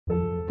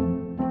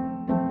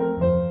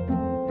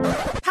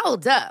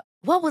Hold up.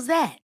 What was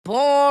that?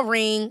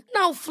 Boring.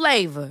 No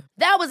flavor.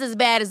 That was as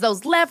bad as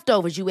those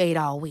leftovers you ate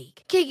all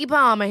week. Keke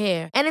Palmer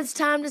here, and it's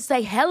time to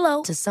say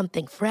hello to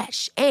something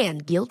fresh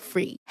and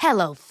guilt-free.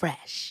 Hello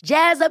Fresh.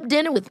 Jazz up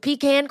dinner with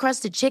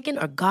pecan-crusted chicken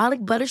or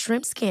garlic butter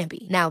shrimp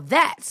scampi. Now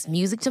that's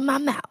music to my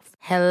mouth.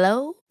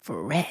 Hello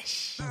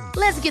Fresh.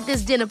 Let's get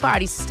this dinner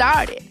party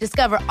started.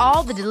 Discover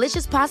all the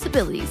delicious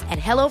possibilities at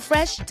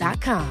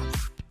hellofresh.com.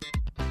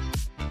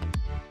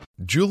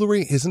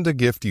 Jewelry isn't a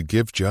gift you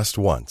give just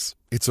once.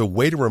 It's a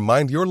way to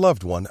remind your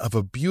loved one of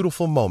a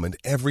beautiful moment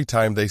every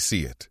time they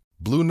see it.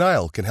 Blue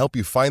Nile can help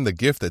you find the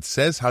gift that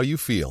says how you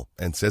feel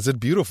and says it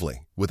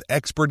beautifully, with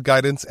expert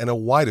guidance and a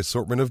wide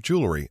assortment of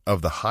jewelry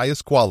of the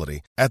highest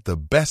quality at the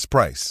best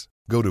price.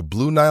 Go to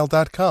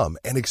BlueNile.com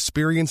and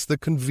experience the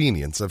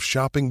convenience of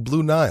shopping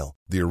Blue Nile,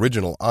 the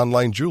original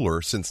online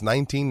jeweler since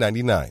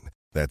 1999.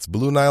 That's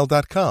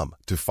BlueNile.com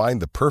to find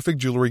the perfect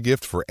jewelry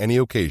gift for any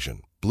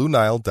occasion.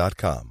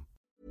 BlueNile.com.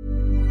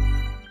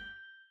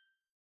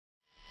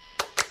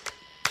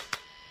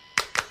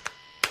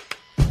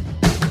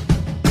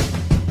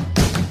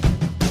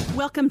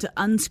 Welcome to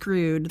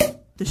Unscrewed,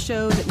 the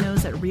show that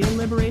knows that real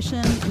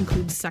liberation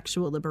includes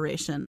sexual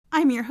liberation.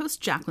 I'm your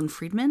host, Jaclyn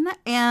Friedman,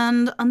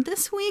 and on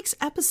this week's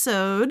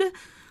episode,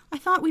 I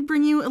thought we'd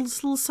bring you a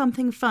little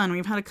something fun.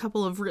 We've had a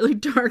couple of really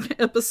dark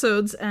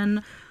episodes,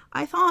 and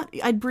I thought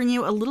I'd bring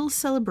you a little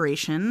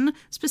celebration,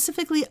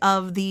 specifically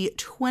of the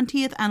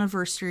 20th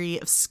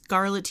anniversary of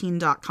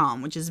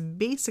Scarleteen.com, which is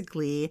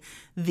basically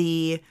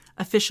the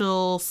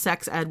official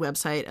sex ed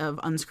website of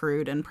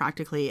Unscrewed and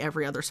practically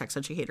every other sex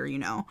educator you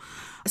know.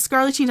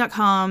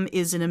 Scarleteen.com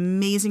is an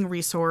amazing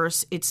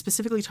resource. It's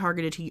specifically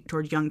targeted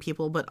toward young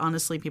people, but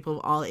honestly, people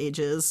of all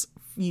ages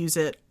use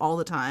it all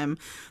the time.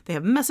 They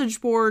have message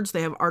boards,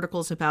 they have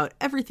articles about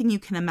everything you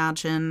can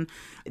imagine.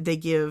 They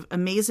give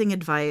amazing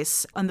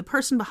advice. And the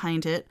person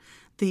behind it,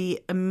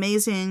 the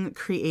amazing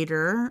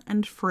creator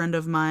and friend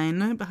of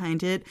mine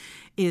behind it,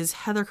 is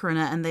Heather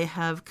Corinna, and they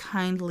have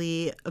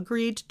kindly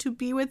agreed to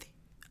be with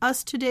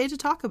us today to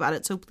talk about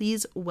it. So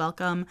please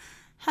welcome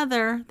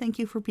Heather. Thank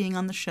you for being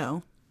on the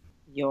show.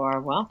 You're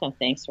welcome.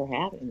 Thanks for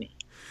having me.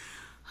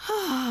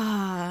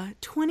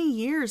 20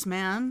 years,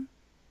 man.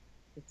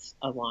 It's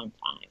a long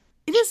time.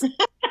 It is a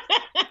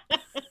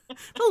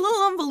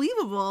little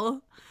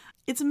unbelievable.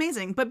 It's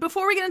amazing. But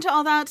before we get into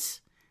all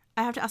that,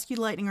 I have to ask you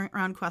lightning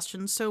round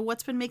questions. So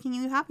what's been making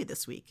you happy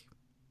this week?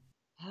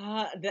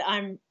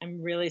 I'm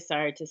really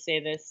sorry to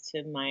say this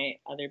to my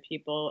other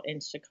people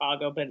in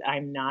Chicago, but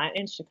I'm not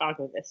in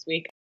Chicago this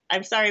week.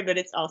 I'm sorry, but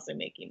it's also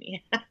making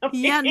me happy.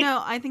 Yeah,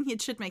 no, I think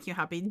it should make you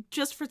happy.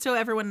 Just so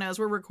everyone knows,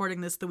 we're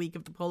recording this the week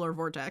of the polar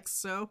vortex.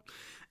 So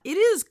it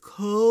is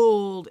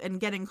cold and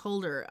getting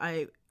colder,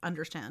 I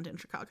understand, in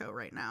Chicago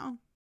right now.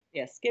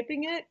 Yeah,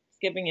 skipping it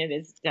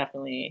is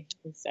definitely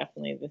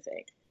the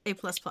thing. A++.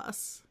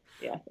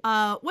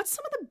 Yeah. What's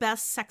some of the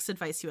best sex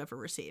advice you ever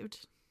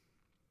received?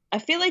 I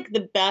feel like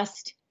the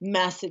best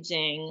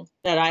messaging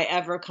that I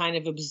ever kind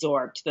of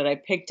absorbed, that I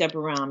picked up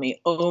around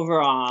me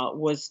overall,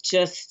 was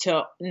just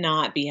to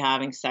not be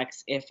having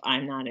sex if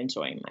I'm not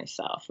enjoying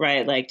myself,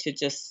 right? Like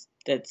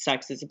that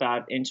sex is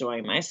about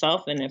enjoying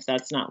myself. And if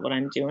that's not what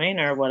I'm doing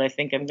or what I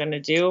think I'm going to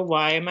do,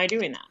 why am I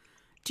doing that?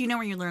 Do you know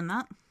where you learned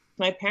that?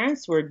 My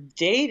parents were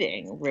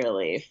dating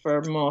really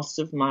for most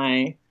of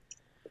my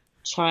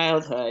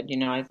childhood. You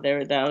know,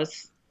 that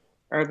was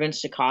urban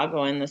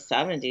Chicago in the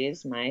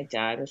 70s. My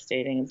dad was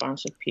dating a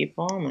bunch of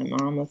people. My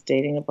mom was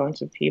dating a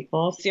bunch of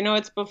people. So, you know,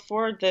 it's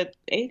before the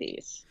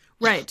 80s.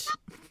 Right.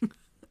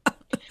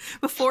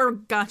 Before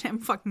goddamn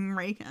fucking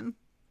Reagan.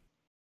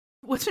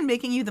 What's been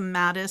making you the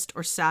maddest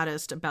or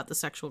saddest about the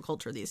sexual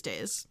culture these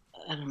days?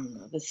 I don't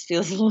know. This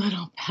feels a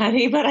little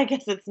petty, but I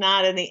guess it's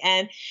not in the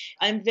end.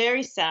 I'm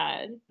very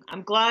sad.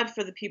 I'm glad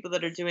for the people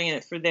that are doing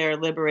it for their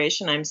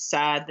liberation. I'm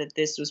sad that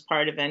this was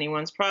part of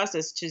anyone's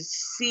process to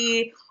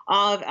see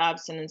all of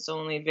abstinence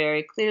only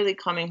very clearly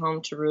coming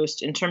home to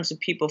roost in terms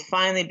of people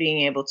finally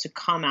being able to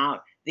come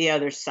out the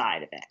other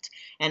side of it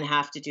and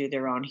have to do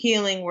their own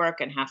healing work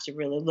and have to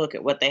really look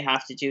at what they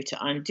have to do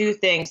to undo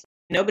things.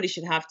 Nobody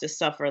should have to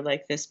suffer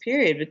like this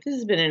period, but this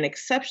has been an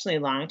exceptionally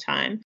long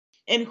time.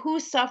 And who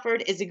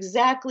suffered is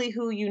exactly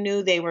who you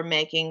knew they were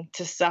making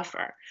to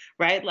suffer,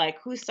 right? Like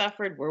who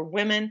suffered were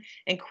women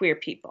and queer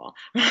people,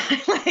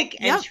 right?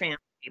 And trans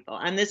people.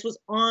 And this was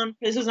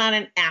not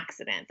an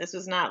accident. This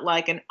was not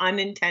like an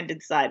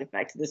unintended side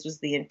effect. This was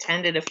the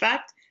intended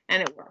effect,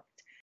 and it worked.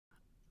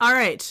 All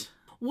right.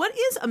 What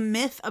is a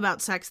myth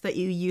about sex that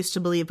you used to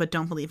believe but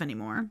don't believe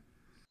anymore?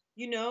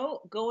 You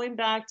know, going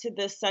back to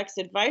the sex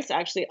advice,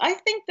 actually, I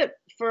think that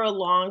for a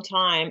long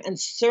time, and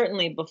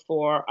certainly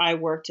before I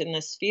worked in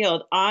this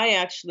field, I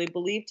actually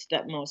believed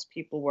that most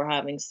people were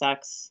having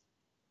sex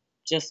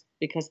just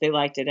because they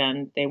liked it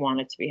and they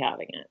wanted to be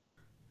having it.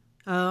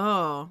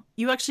 Oh,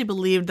 you actually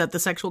believed that the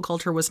sexual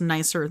culture was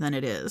nicer than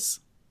it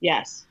is?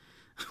 Yes.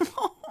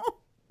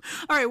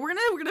 All right, we're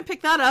gonna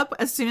pick that up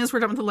as soon as we're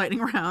done with the lightning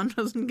round,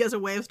 as a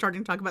way of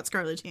starting to talk about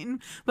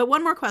Scarleteen. But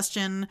one more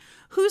question: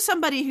 who's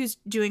somebody who's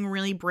doing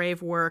really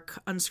brave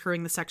work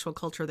unscrewing the sexual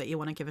culture that you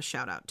want to give a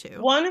shout out to?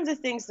 One of the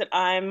things that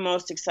I'm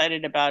most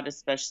excited about,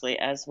 especially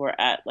as we're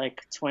at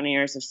like 20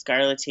 years of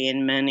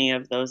Scarleteen, many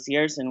of those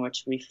years in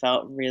which we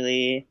felt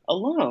really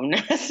alone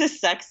as a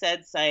sex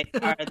ed site,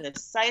 are the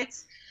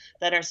sites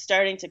that are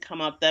starting to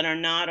come up that are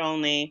not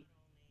only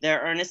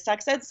they're earnest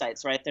sex ed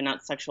sites, right? They're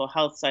not sexual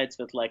health sites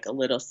with like a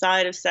little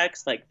side of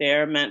sex, like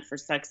they're meant for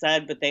sex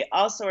ed, but they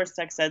also are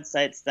sex ed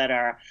sites that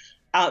are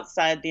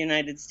outside the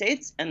United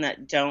States and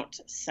that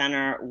don't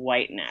center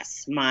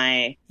whiteness.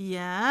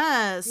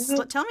 Yes.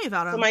 Tell me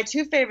about them. So my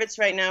two favorites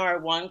right now are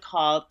one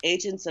called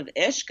Agents of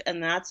Ishq,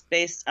 and that's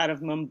based out of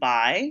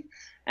Mumbai.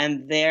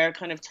 And they're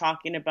kind of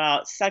talking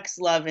about sex,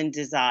 love, and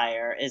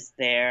desire is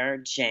their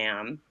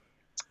jam.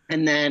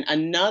 And then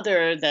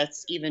another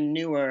that's even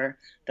newer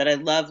that I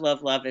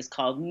love is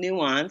called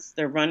Nuance.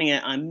 They're running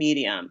it on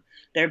Medium.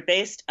 They're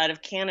based out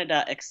of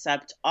Canada,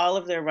 except all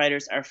of their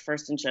writers are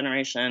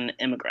first-generation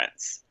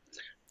immigrants.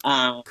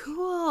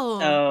 Cool.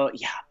 So,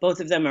 yeah, both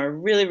of them are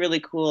really, really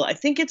cool. I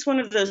think it's one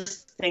of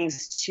those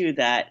things, too,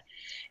 that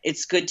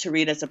it's good to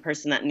read as a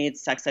person that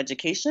needs sex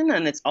education,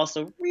 and it's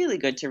also really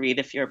good to read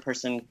if you're a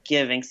person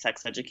giving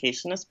sex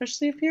education,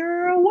 especially if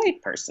you're a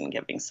white person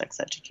giving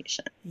sex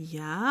education.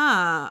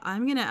 Yeah,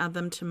 I'm going to add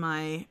them to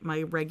my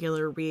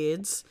regular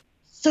reads.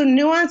 So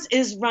Nuance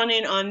is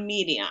running on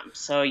Medium,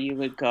 so you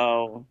would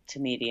go to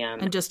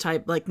Medium. And just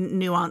type, like,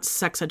 Nuance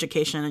sex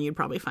education, and you'd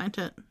probably find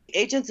it.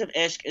 Agents of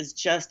Ishq is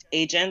just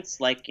agents,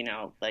 like,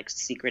 like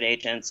secret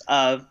agents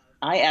of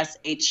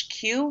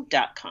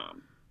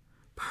ishq.com.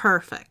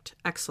 Perfect.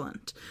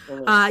 Excellent.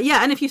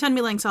 Yeah, and if you send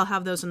me links, I'll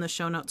have those in the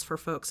show notes for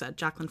folks at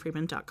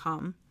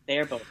JacquelineFriedman.com.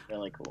 They're both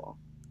really cool.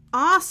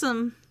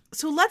 Awesome.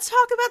 So let's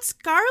talk about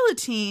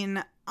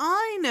Scarleteen.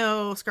 I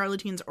know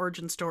Scarleteen's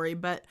origin story,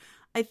 but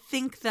I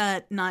think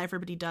that not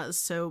everybody does.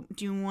 So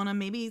do you want to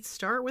maybe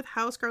start with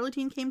how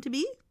Scarleteen came to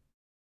be?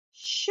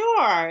 Sure.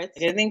 I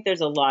think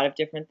there's a lot of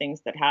different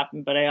things that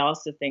happen, but I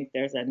also think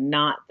there's a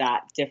not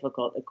that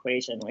difficult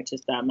equation, which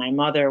is that my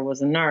mother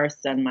was a nurse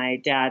and my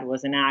dad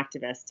was an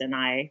activist, and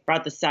I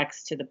brought the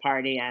sex to the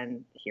party,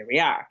 and here we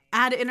are.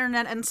 Add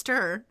internet and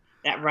stir.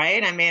 That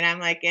right? I mean, I'm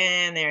like,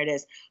 and there it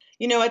is.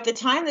 At the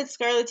time that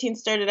Scarleteen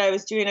started, I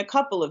was doing a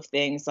couple of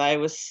things. I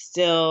was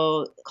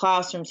still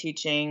classroom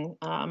teaching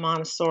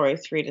Montessori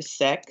 3 to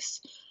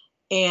 6.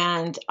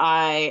 And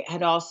I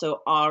had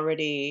also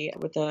already,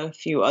 with a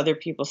few other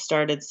people,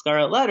 started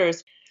Scarlet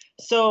Letters.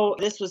 So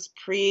this was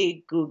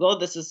pre-Google.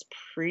 This was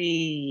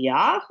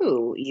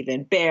pre-Yahoo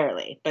even,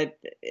 barely, but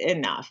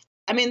enough.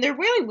 I mean, there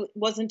really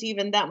wasn't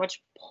even that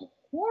much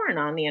porn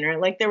on the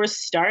internet. Like, there was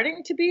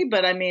starting to be,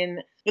 but I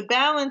mean, the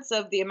balance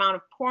of the amount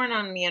of porn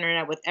on the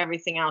internet with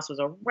everything else was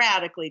a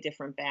radically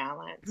different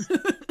balance.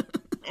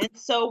 And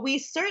so we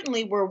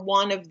certainly were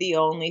one of the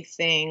only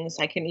things,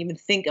 I can even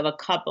think of a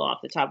couple off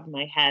the top of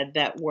my head,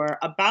 that were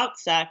about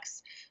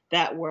sex,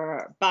 that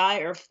were by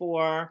or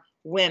for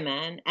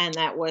women, and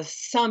that was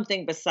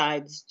something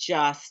besides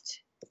just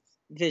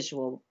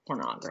visual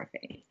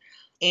pornography.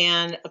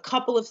 And a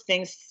couple of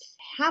things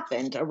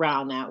happened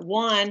around that.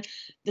 One,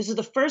 this is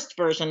the first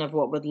version of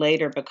what would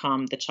later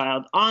become the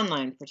Child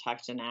Online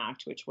Protection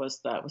Act, which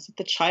was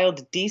the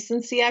Child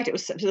Decency Act? It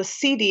was the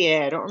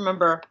CDA. I don't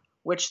remember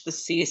which the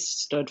C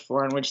stood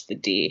for and which the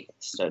D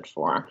stood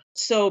for.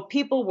 So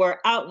people were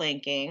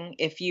outlinking,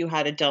 if you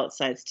had adult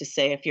sites, to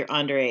say, if you're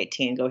under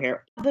 18, go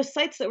here. The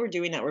sites that were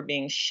doing that were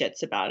being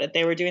shits about it.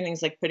 They were doing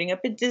things like putting up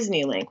a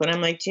Disney link. When I'm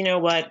like, do you know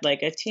what?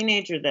 Like, a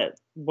teenager that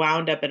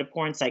wound up at a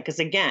porn site, because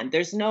again,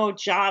 there's no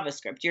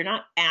JavaScript. You're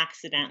not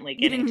accidentally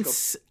getting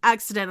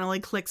accidentally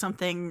click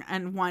something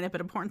and wind up at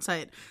a porn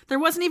site. There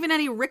wasn't even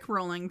any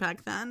Rickrolling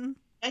back then.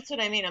 That's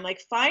what I mean. I'm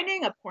like,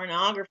 finding a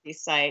pornography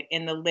site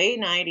in the late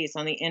 90s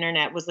on the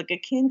internet was like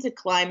akin to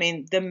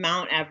climbing the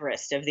Mount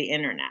Everest of the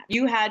internet.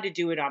 You had to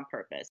do it on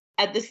purpose.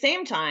 At the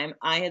same time,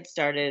 I had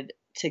started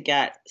to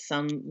get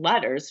some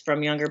letters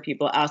from younger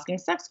people asking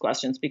sex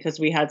questions, because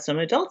we had some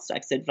adult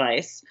sex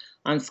advice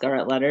on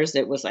Scarlet Letters.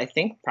 It was, I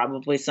think,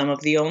 probably some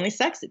of the only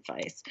sex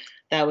advice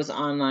that was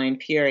online,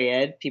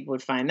 period. People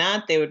would find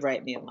that. They would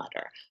write me a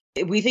letter.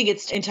 We think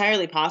it's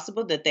entirely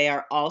possible that they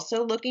are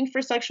also looking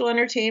for sexual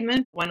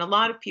entertainment. When a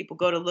lot of people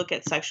go to look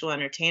at sexual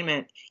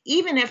entertainment,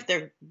 even if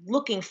they're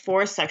looking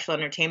for sexual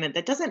entertainment,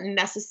 that doesn't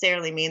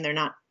necessarily mean they're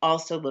not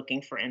also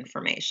looking for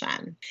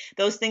information.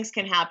 Those things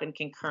can happen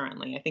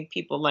concurrently. I think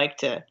people like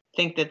to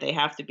think that they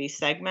have to be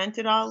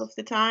segmented all of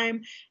the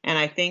time. And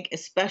I think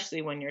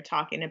especially when you're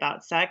talking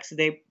about sex,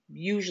 they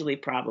usually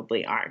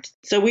probably aren't.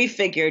 So we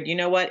figured, you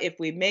know what, if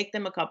we make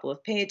them a couple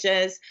of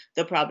pages,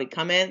 they'll probably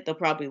come in, they'll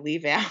probably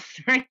leave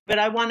after. But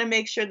I want to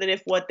make sure that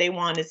if what they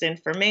want is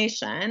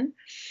information,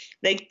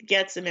 they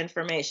get some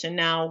information.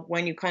 Now,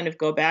 when you kind of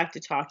go back to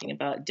talking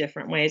about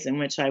different ways in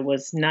which I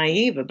was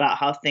naive about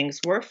how things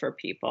were for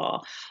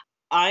people,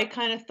 I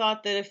kind of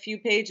thought that a few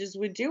pages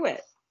would do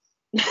it.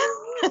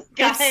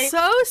 It's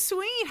so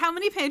sweet. How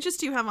many pages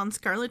do you have on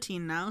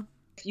Scarleteen now?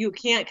 You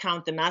can't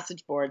count the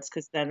message boards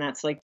because then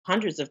that's like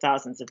hundreds of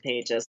thousands of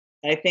pages.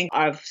 I think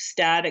of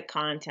static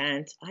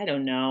content, I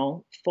don't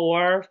know,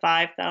 4,000 or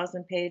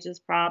 5,000 pages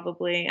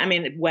probably. I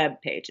mean,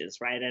 web pages,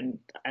 right? And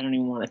I don't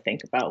even want to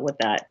think about what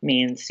that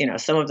means. You know,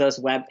 some of those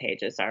web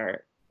pages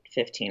are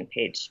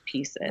 15-page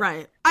pieces.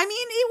 Right. I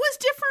mean, it was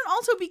different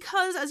also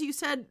because, as you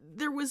said,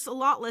 there was a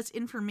lot less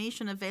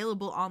information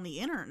available on the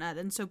internet.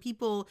 And so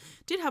people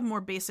did have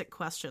more basic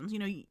questions. You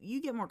know,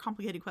 you get more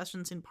complicated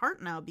questions in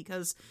part now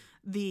because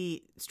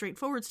the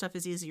straightforward stuff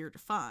is easier to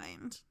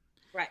find.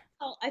 Right.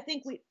 Well, I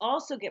think we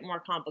also get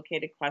more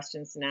complicated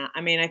questions now.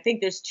 I mean, I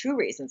think there's two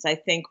reasons. I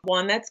think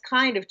one, that's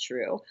kind of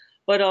true,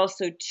 but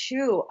also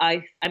two,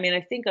 I mean, I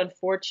think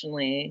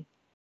unfortunately,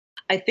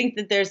 I think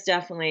that there's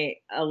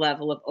definitely a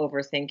level of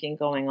overthinking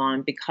going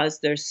on because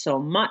there's so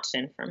much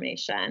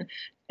information.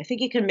 I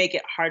think it can make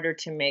it harder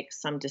to make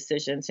some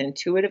decisions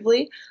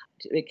intuitively.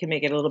 It can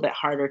make it a little bit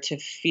harder to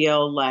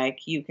feel like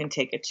you can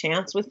take a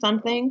chance with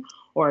something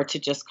or to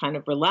just kind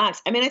of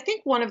relax. I mean, I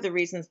think one of the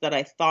reasons that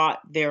I thought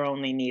there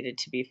only needed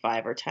to be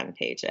 5 or 10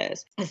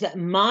 pages is that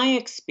my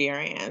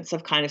experience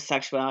of kind of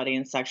sexuality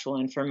and sexual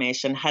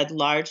information had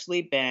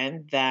largely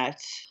been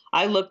that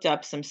I looked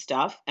up some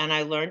stuff and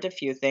I learned a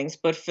few things,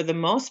 but for the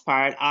most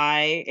part,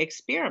 I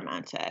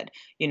experimented,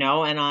 you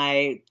know, and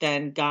I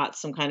then got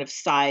some kind of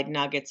side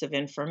nuggets of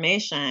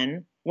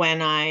information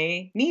when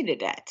I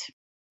needed it.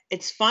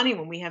 It's funny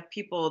when we have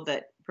people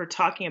that we're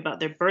talking about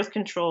their birth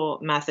control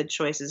method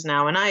choices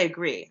now, and I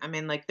agree. I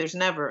mean, like, there's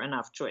never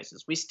enough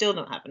choices. We still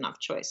don't have enough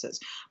choices.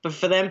 But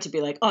for them to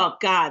be like, oh,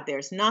 God,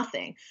 there's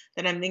nothing,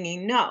 then I'm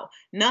thinking, no,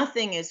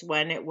 nothing is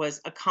when it was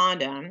a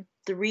condom,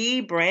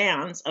 3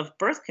 brands of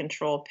birth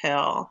control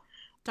pill.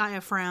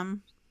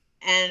 Diaphragm.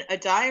 And a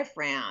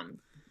diaphragm.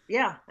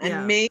 Yeah.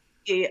 And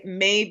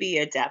maybe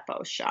a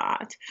Depo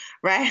shot,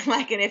 right?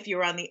 Like, and if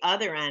you're on the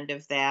other end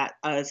of that,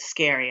 a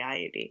scary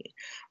IUD.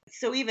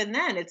 So even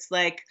then, it's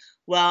like,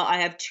 well, I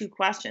have 2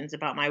 questions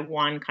about my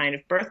one kind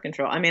of birth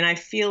control. I mean, I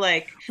feel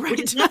like, right.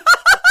 Which is not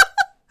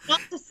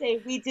to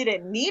say we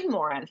didn't need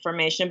more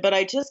information, but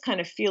I just kind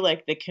of feel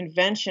like the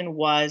convention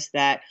was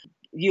that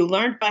you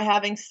learned by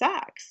having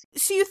sex.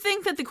 So you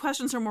think that the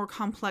questions are more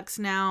complex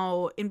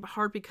now in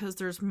part because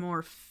there's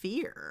more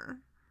fear?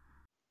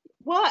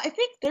 Well, I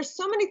think there's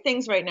so many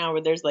things right now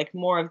where there's like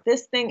more of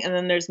this thing and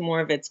then there's more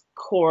of its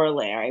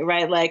corollary,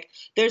 right? Like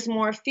there's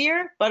more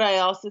fear, but I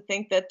also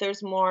think that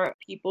there's more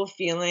people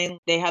feeling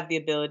they have the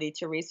ability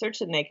to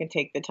research and they can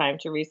take the time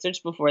to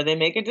research before they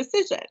make a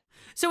decision.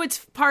 So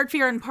it's part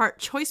fear and part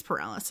choice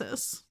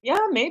paralysis.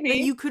 Yeah, maybe. That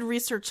you could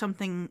research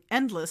something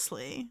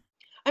endlessly.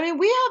 I mean,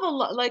 we have a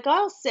lot, like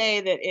I'll say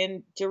that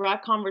in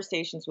direct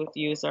conversations with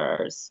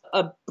users,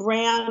 a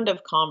brand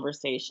of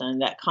conversation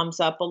that comes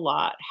up a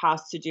lot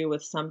has to do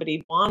with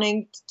somebody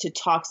wanting to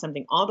talk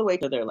something all the way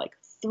to their like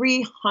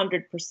 300%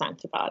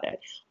 about it.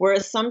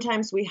 Whereas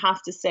sometimes we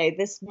have to say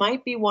this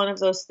might be one of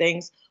those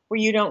things where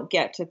you don't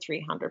get to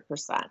 300%,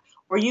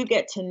 or you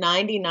get to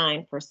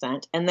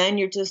 99%, and then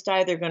you're just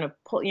either going to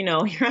pull, you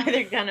know, you're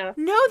either going to...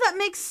 No, that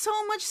makes so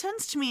much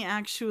sense to me,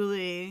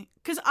 actually.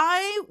 Because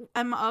I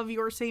am of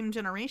your same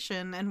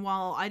generation, and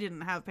while I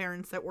didn't have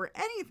parents that were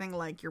anything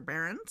like your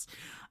parents,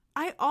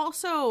 I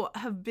also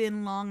have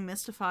been long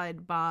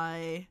mystified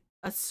by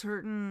a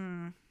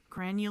certain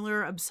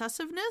granular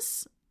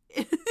obsessiveness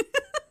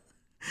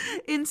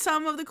in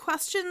some of the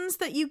questions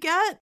that you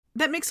get.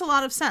 That makes a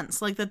lot of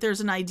sense. Like that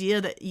there's an idea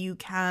that you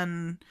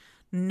can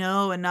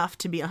know enough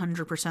to be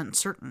 100%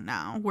 certain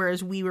now.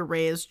 Whereas we were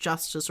raised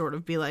just to sort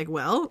of be like,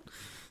 well,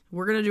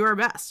 we're going to do our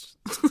best.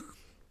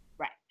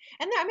 Right.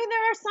 And I mean,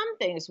 there are some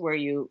things where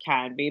you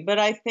can be, but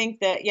I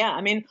think that, yeah,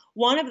 I mean,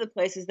 one of the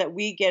places that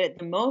we get it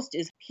the most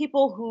is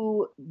people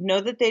who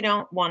know that they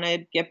don't want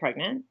to get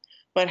pregnant.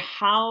 But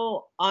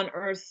how on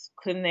earth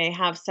can they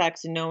have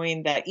sex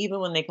knowing that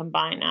even when they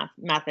combine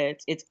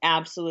methods, it's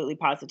absolutely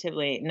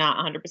positively not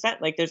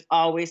 100%? Like there's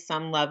always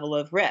some level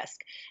of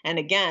risk. And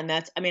again,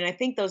 I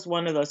think those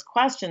one of those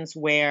questions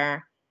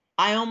where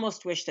I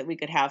almost wish that we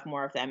could have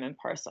more of them in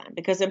person,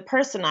 because in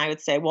person I would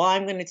say, well,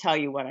 I'm going to tell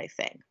you what I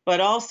think. But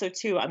also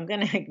too, I'm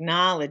going to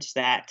acknowledge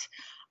that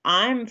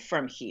I'm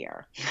from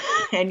here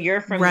and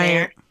you're from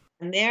there.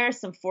 And there are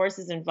some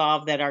forces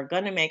involved that are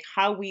going to make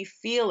how we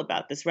feel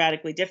about this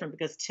radically different.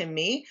 Because to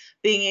me,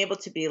 being able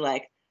to be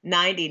like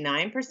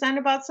 99%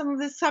 about some of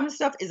this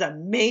stuff is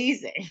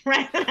amazing,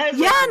 right?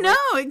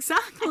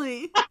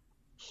 Exactly.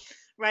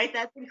 Right?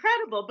 That's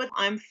incredible. But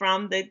I'm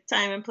from the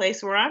time and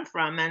place where I'm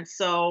from. And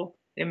so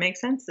it makes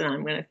sense that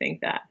I'm going to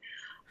think that.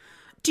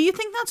 Do you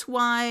think that's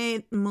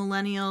why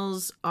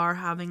millennials are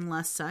having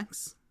less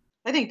sex?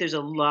 I think there's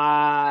a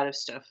lot of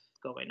stuff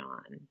going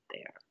on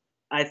there.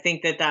 I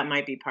think that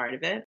might be part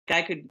of it.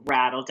 I could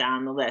rattle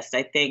down the list.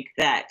 I think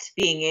that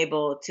being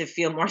able to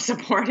feel more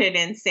supported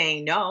in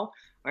saying no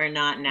or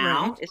not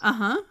now.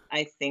 Right.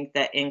 I think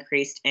that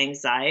increased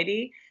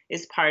anxiety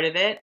is part of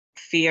it.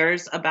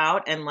 Fears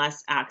about and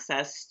less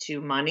access to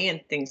money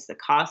and things that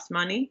cost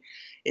money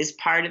is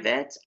part of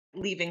it.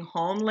 Leaving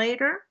home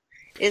later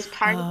is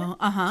part of it.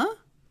 I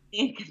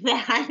think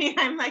that,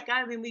 I'm like,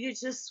 we could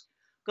just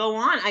go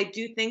on. I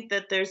do think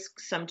that there's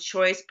some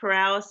choice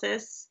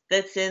paralysis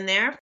that's in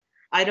there.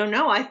 I don't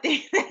know. I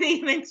think that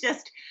even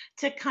just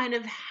to kind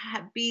of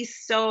be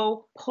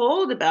so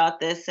cold about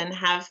this and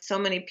have so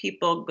many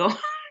people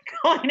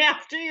going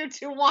after you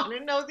to want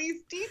to know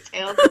these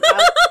details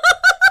about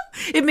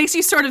it makes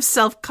you sort of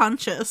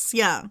self-conscious.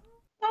 Yeah.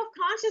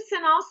 Self-conscious,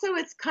 and also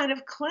it's kind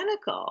of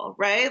clinical,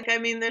 right? I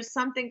mean, there's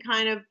something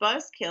kind of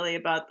buzzkilly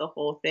about the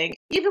whole thing.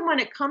 Even when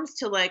it comes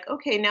to like,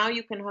 okay, now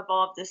you can have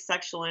all of this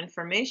sexual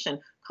information.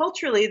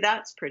 Culturally,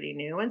 that's pretty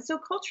new. And so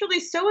culturally,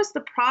 so is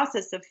the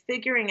process of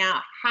figuring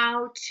out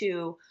how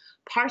to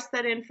parse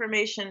that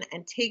information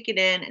and take it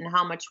in and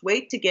how much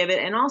weight to give it,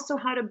 and also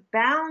how to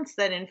balance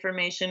that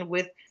information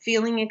with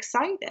feeling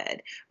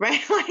excited,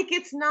 right? Like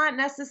it's not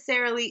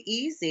necessarily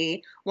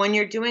easy when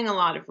you're doing a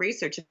lot of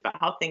research about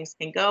how things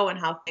can go and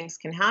how things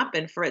can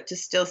happen for it to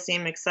still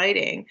seem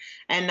exciting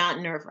and not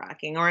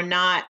nerve-wracking or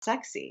not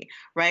sexy,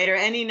 right? Or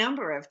any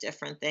number of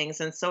different things.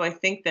 And so I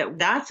think that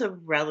that's a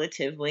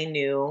relatively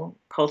new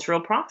cultural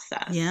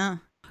process. Yeah.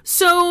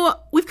 So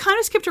we've kind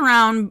of skipped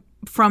around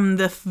from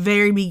the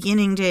very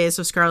beginning days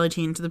of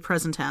Scarleteen to the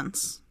present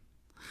tense.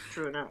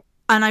 True enough.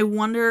 And I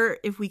wonder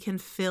if we can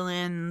fill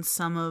in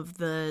some of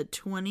the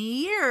 20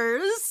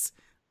 years.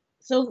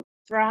 So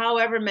for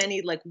however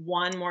many, like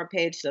one more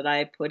page that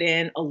I put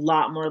in, a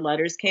lot more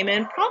letters came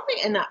in. Probably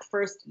in that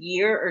first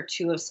year or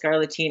two of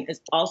Scarleteen is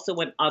also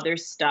when other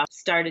stuff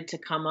started to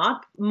come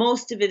up.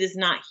 Most of it is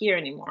not here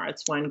anymore.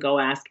 It's when Go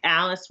Ask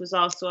Alice was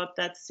also up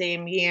that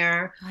same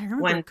year. I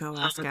remember when Go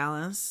Ask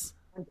Alice.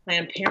 When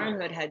Planned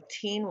Parenthood had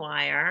Teen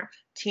Wire.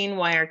 Teen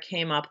Wire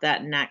came up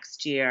that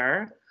next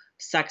year.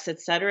 Sex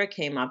Etc.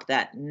 came up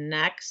that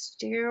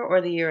next year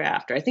or the year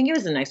after. I think it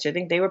was the next year. I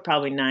think they were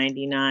probably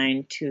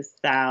 99,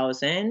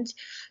 2000.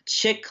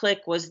 Chick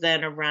Click was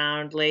then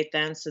around late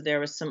then. So there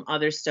was some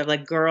other stuff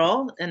like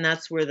Girl. And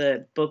that's where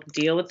the book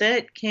Deal With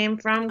It came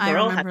from.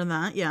 Girl I remember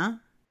that, yeah.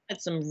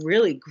 Had some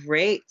really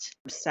great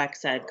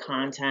sex ed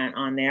content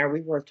on there.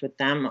 We worked with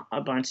them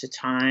a bunch of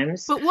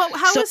times. But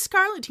how is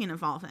Scarleteen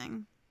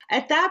evolving?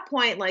 At that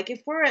point, like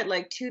if we're at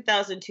like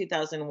 2000,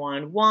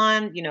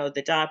 2001,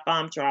 the dot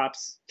bomb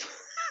drops.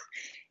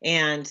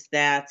 And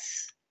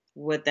that's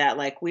what that,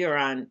 like we were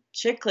on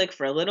Chick Click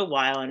for a little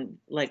while and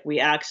like we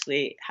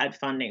actually had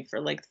funding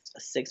for like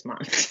 6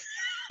 months.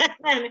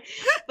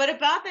 But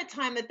about the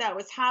time that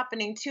was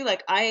happening too,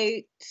 like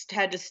I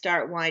had to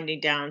start winding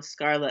down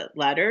Scarlet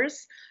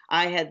Letters.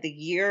 I had the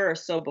year or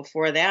so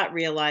before that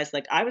realized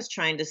like I was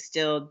trying to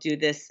still do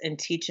this and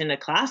teach in a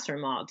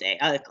classroom all day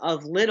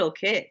of little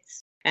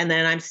kids. And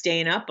then I'm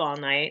staying up all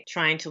night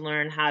trying to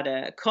learn how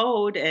to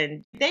code.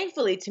 And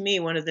thankfully to me,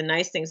 one of the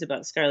nice things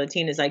about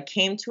Scarleteen is I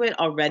came to it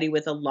already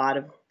with a lot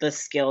of the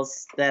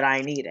skills that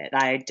I needed.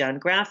 I had done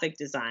graphic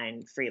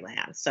design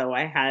freelance, so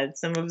I had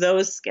some of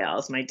those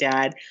skills. My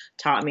dad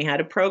taught me how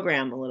to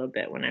program a little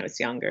bit when I was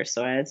younger,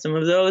 so I had some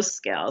of those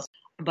skills.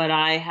 But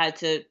I had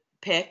to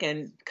pick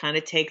and kind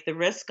of take the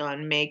risk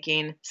on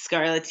making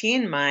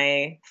Scarleteen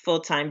my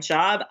full-time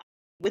job.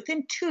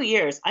 Within 2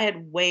 years, I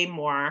had way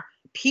more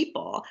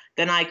people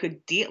than I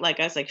could deal.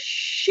 Like I was like,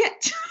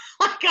 shit,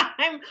 like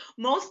I'm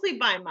mostly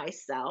by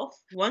myself.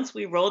 Once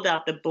we rolled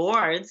out the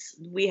boards,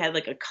 we had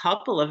like a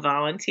couple of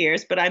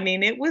volunteers, but I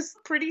mean, it was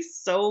pretty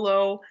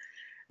solo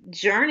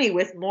journey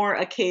with more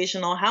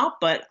occasional help,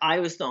 but I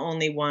was the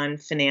only one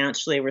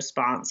financially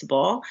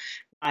responsible.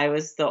 I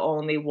was the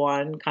only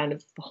one kind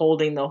of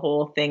holding the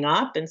whole thing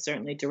up and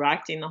certainly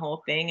directing the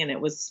whole thing. And it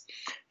was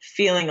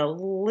feeling a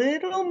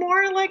little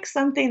more like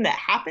something that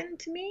happened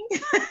to me.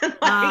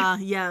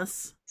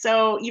 Yes.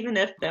 So even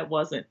if that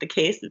wasn't the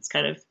case, it's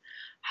kind of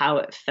how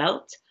it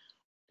felt.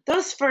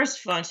 Those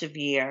first bunch of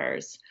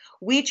years,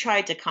 we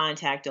tried to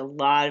contact a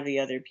lot of the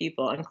other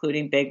people,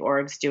 including big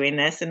orgs doing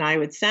this. And I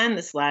would send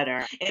this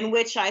letter in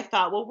which I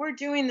thought, well, we're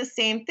doing the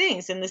same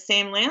things in the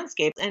same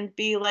landscape, and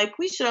be like,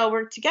 we should all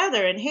work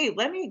together. And hey,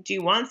 do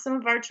you want some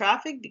of our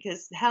traffic?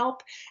 Because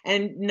help.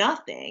 And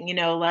nothing,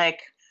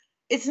 like,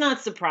 it's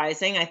not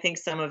surprising. I think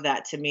some of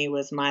that to me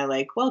was my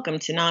like, welcome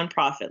to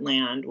nonprofit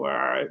land,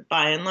 where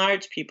by and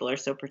large people are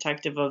so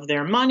protective of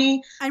their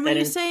money. And when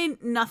you say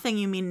nothing,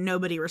 you mean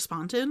nobody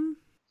responded?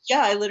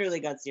 Yeah, I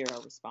literally got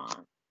zero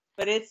response.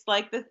 But it's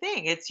like the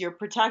thing, it's you're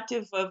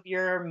protective of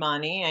your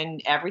money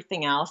and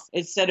everything else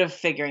instead of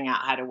figuring out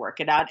how to work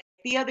it out.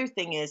 The other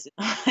thing is,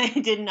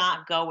 it did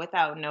not go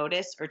without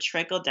notice or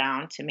trickle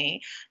down to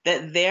me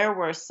that there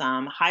were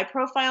some high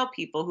profile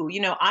people who,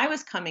 I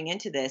was coming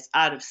into this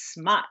out of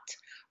smut,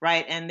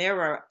 right? And there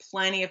were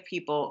plenty of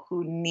people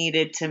who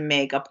needed to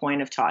make a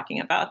point of talking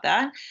about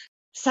that.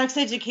 Sex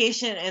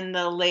education in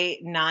the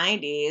late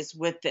 90s,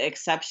 with the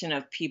exception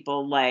of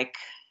people like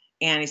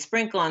Annie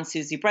Sprinkle and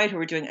Susie Bright, who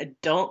were doing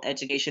adult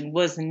education,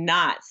 was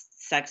not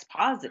sex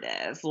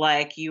positive.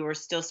 Like, you were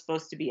still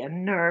supposed to be a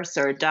nurse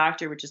or a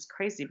doctor, which is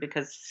crazy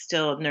because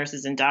still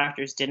nurses and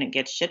doctors didn't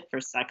get shit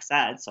for sex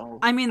ed. So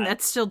I mean,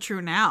 that's still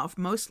true now,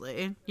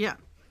 mostly. Yeah.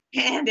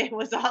 And it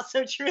was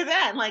also true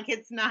then. Like,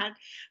 it's not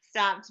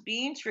stopped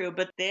being true,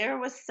 but there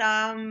was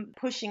some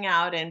pushing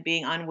out and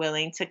being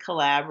unwilling to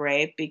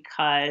collaborate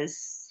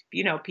because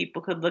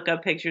people could look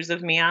up pictures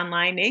of me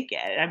online naked.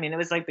 I mean, it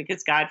was like,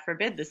 because God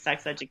forbid the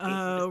sex education.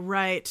 Oh,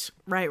 right.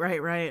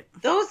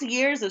 Those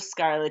years of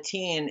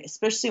Scarlettine,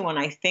 especially when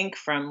I think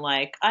from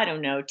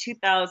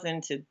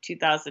 2000 to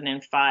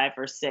 2005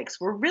 or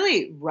 6, were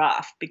really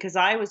rough because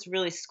I was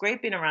really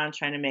scraping around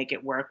trying to make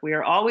it work. We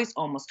were always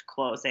almost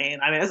closing.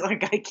 I mean, I was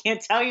like, I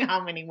can't tell you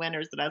how many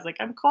winters that I was like,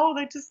 I'm cold,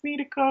 I just need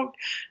a coat.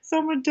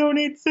 Someone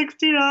donate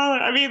 $60.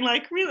 I mean,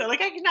 really,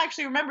 I can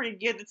actually remember a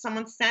year that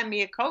someone sent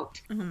me a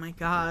coat. Oh my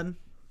God.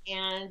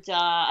 And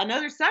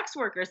another sex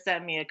worker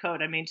sent me a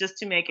coat. I mean, just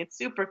to make it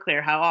super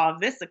clear how all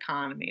of this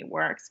economy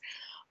works.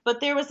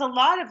 But there was a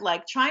lot of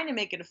trying to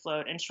make it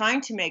afloat and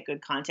trying to make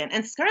good content.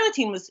 And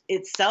Scarlettine was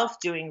itself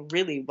doing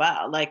really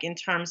well. In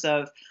terms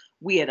of,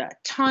 we had a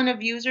ton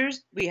of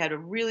users. We had a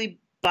really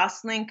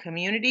bustling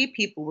community.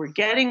 People were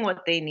getting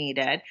what they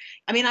needed.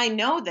 I mean, I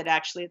know that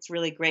actually it's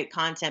really great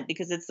content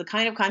because it's the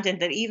kind of content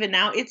that even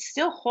now it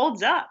still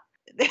holds up.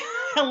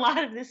 A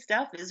lot of this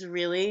stuff is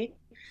really,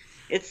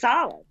 it's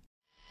solid.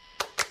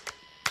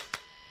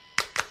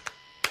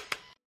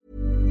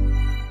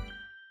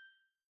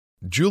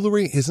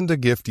 Jewelry isn't a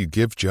gift you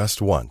give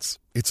just once.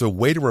 It's a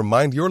way to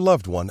remind your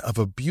loved one of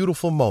a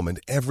beautiful moment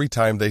every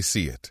time they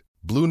see it.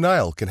 Blue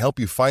Nile can help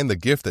you find the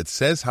gift that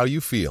says how you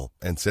feel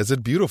and says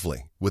it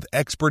beautifully, with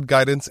expert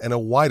guidance and a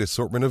wide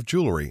assortment of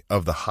jewelry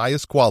of the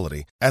highest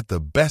quality at the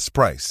best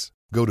price.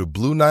 Go to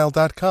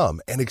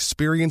BlueNile.com and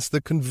experience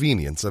the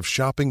convenience of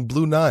shopping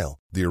Blue Nile,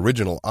 the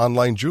original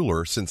online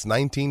jeweler since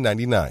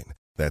 1999.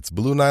 That's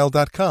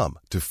BlueNile.com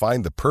to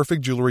find the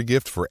perfect jewelry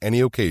gift for any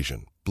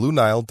occasion.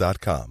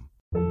 BlueNile.com.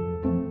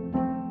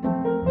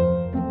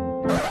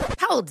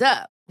 Hold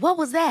up. What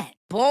was that?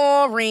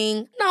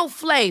 Boring. No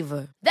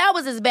flavor. That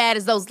was as bad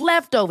as those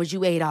leftovers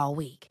you ate all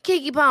week.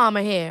 Keke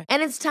Palmer here,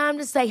 and it's time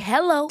to say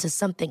hello to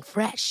something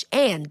fresh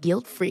and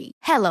guilt-free.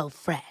 Hello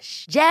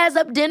Fresh. Jazz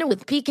up dinner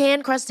with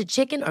pecan-crusted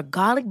chicken or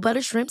garlic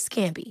butter shrimp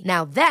scampi.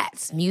 Now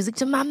that's music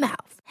to my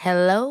mouth.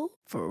 Hello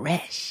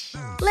Fresh.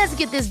 Let's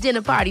get this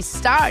dinner party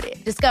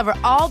started. Discover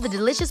all the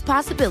delicious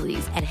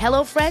possibilities at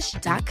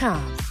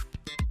HelloFresh.com.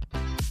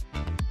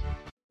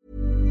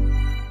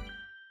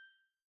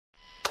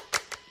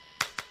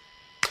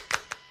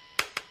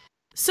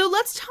 So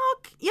let's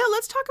talk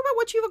about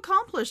what you've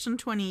accomplished in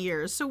 20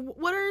 years. So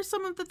what are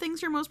some of the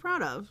things you're most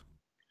proud of?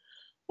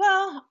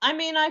 Well, I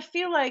mean, I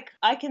feel like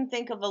I can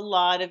think of a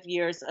lot of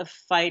years of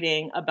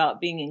fighting about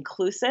being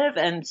inclusive.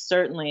 And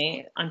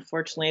certainly,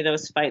 unfortunately,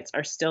 those fights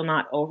are still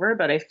not over.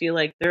 But I feel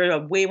like there are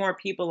way more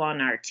people on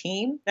our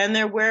team than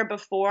there were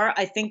before.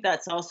 I think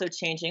that's also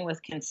changing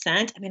with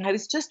consent. I mean, I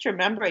was just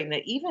remembering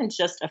that even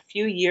just a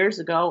few years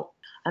ago,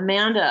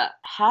 Amanda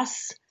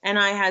Huss and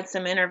I had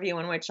some interview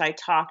in which I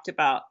talked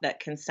about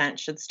that consent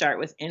should start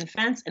with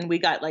infants, and we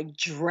got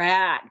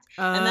dragged.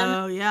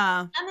 Yeah.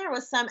 And there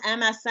was some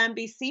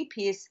MSNBC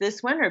piece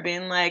this winter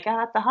being like,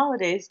 at the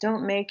holidays,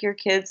 don't make your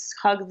kids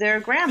hug their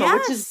grandma.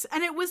 Yes, which is,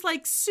 and it was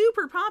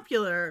super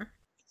popular.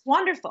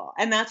 wonderful.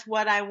 And that's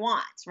what I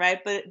want, right?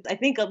 But I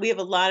think we have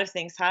a lot of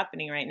things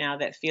happening right now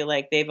that feel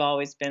like they've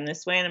always been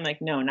this way. And I'm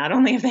like, no, not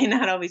only have they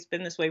not always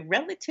been this way,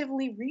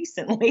 relatively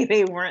recently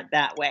they weren't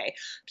that way.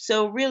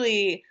 So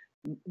really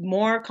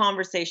more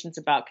conversations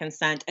about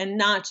consent, and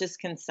not just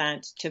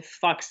consent to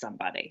fuck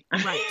somebody.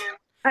 Right.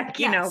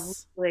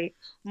 Really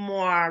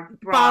more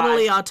broad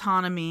bodily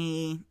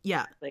autonomy.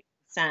 Yeah.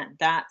 Consent,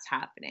 that's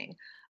happening.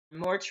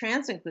 More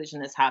trans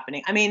inclusion is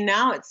happening. I mean,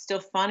 now it's still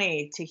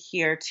funny to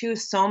hear too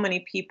so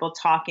many people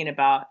talking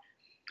about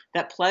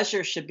that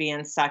pleasure should be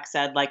in sex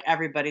ed, like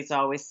everybody's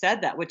always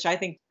said that, which I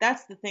think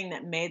that's the thing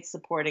that made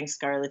supporting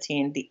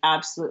Scarlettine the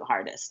absolute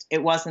hardest.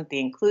 It wasn't the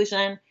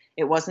inclusion.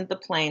 It wasn't the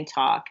plain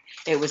talk.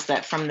 It was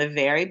that from the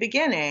very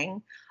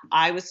beginning,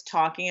 I was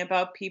talking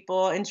about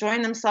people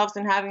enjoying themselves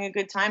and having a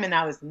good time, and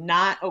that was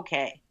not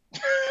okay.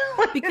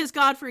 Because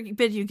God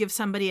forbid you give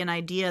somebody an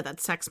idea that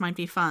sex might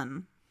be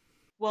fun.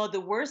 Well, the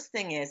worst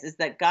thing is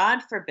that God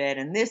forbid,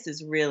 and this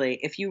is really,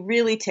 if you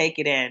really take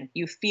it in,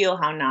 you feel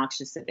how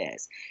noxious it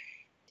is.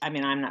 I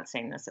mean, I'm not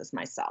saying this as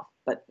myself,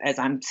 but as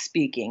I'm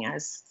speaking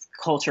as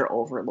culture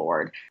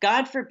overlord.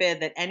 God forbid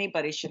that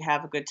anybody should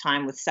have a good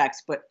time with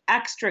sex, but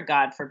extra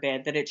God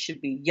forbid that it should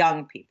be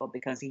young people,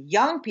 because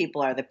young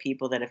people are the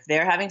people that if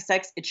they're having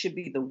sex, it should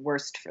be the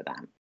worst for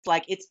them.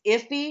 It's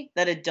iffy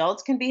that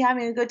adults can be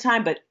having a good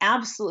time, but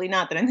absolutely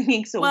not that I'm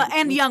thinking so. Well,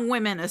 and young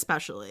women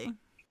especially.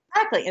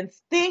 Exactly. And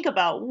think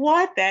about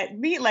what that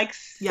means.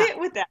 Sit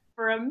with that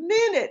for a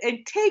minute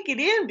and take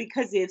it in,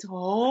 because it's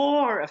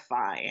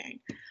horrifying.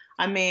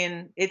 I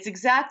mean, it's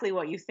exactly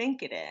what you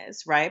think it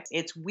is, right?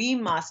 We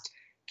must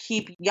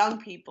keep young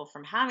people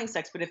from having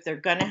sex, but if they're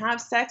going to have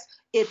sex,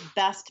 it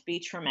best be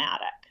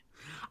traumatic.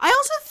 I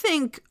also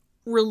think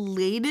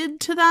related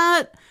to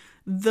that,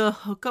 the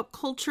hookup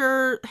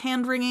culture,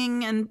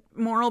 hand-wringing, and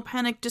moral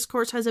panic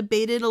discourse has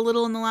abated a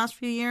little in the last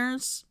few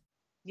years.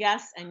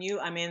 Yes, and you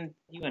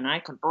and I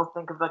could both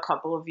think of a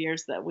couple of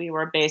years that we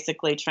were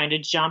basically trying to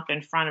jump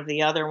in front of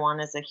the other one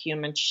as a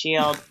human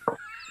shield.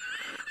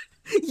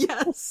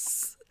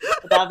 Yes.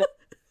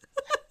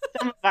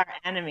 Some of our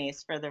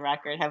enemies, for the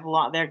record,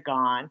 they're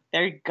gone.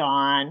 They're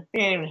gone. They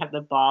don't even have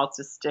the balls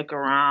to stick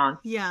around.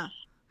 Yeah.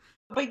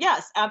 But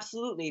yes,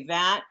 absolutely.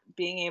 That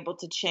being able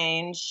to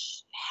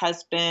change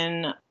has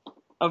been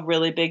a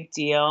really big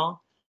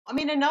deal. I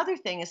mean, another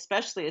thing,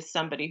 especially as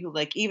somebody who,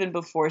 like, even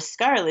before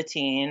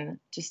Scarleteen,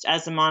 just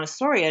as a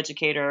Montessori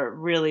educator,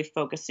 really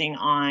focusing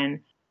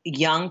on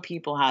young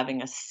people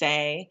having a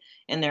say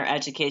in their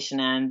education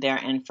and their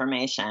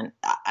information.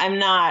 I'm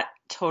not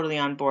totally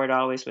on board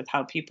always with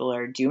how people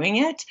are doing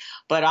it,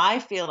 but I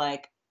feel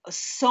like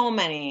so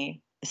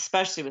many,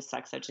 especially with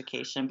sex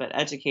education, but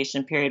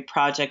education period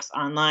projects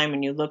online,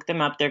 when you look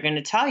them up, they're going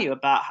to tell you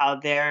about how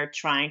they're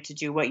trying to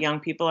do what young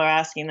people are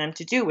asking them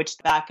to do, which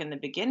back in the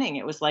beginning,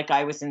 it was like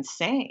I was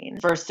insane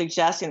for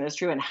suggesting this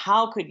true. And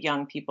how could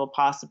young people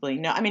possibly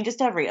know? I mean,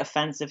 just every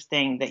offensive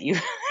thing that you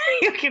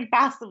can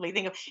possibly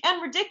think of,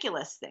 and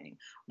ridiculous thing,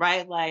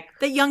 right? Like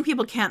that young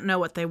people can't know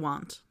what they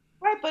want.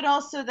 Right, but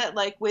also that,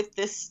 like, with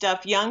this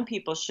stuff, young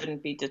people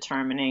shouldn't be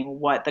determining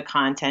what the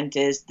content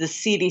is. The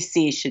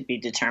CDC should be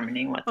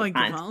determining what the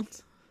content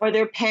is. Or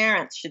their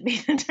parents should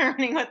be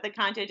determining what the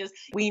content is.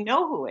 We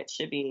know who it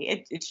should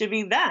be. It should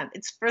be them.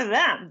 It's for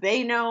them.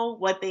 They know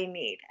what they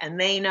need,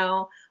 and they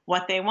know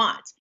what they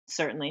want.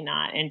 Certainly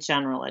not in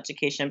general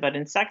education, but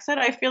in sex ed,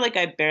 I feel like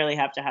I barely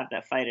have to have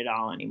that fight at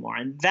all anymore,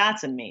 and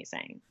that's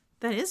amazing.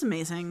 That is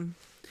amazing.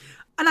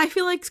 And I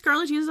feel like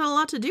Scarleteen has had a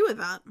lot to do with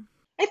that.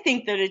 I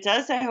think that it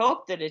does. I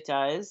hope that it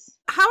does.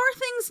 How are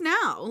things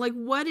now? Like,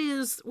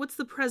 what's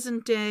the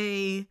present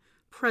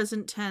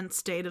tense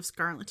state of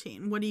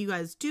Scarleteen? What are you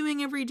guys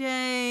doing every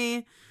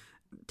day?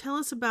 Tell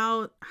us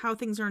about how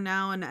things are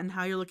now and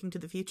how you're looking to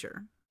the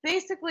future.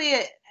 Basically,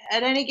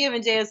 at any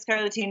given day at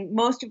Scarleteen,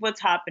 most of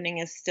what's happening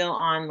is still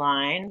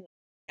online.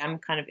 I'm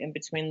kind of in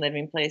between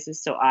living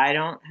places, so I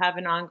don't have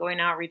an ongoing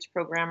outreach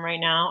program right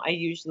now. I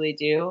usually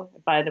do.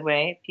 By the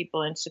way,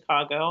 people in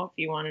Chicago, if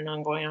you want an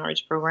ongoing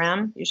outreach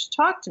program, you should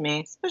talk to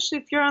me, especially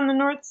if you're on the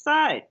north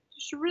side. You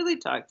should really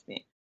talk to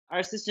me. Our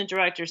assistant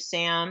director,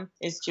 Sam,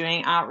 is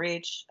doing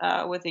outreach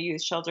with a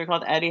youth shelter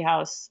called Eddie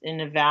House in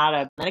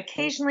Nevada. And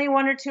occasionally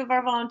one or two of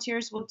our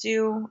volunteers will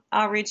do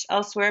outreach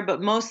elsewhere,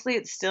 but mostly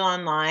it's still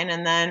online.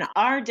 And then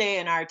our day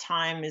and our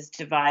time is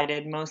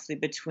divided mostly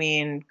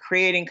between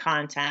creating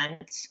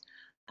content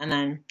and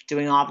then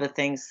doing all the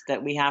things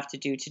that we have to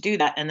do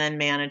that, and then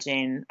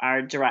managing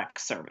our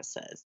direct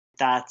services.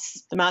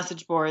 That's the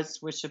message boards,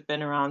 which have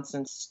been around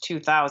since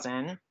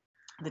 2000,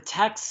 the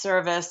text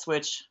service,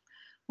 which...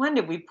 when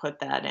did we put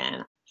that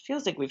in?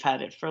 Feels like we've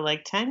had it for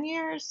like 10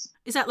 years.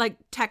 Is that like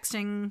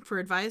texting for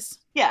advice?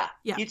 Yeah.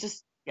 You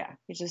just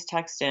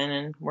text in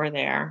and we're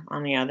there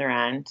on the other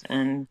end.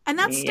 And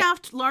that's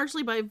staffed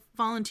largely by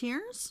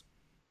volunteers?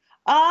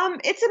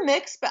 It's a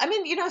mix, but I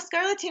mean,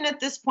 Scarleteen at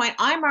this point,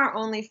 I'm our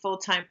only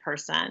full-time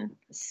person.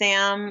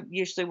 Sam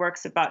usually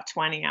works about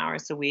 20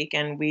 hours a week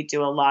and we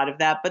do a lot of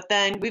that. But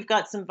then we've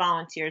got some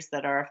volunteers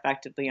that are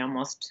effectively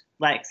almost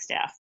like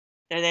staff.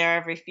 They're there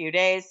every few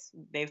days.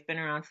 They've been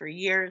around for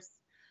years.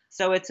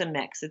 So it's a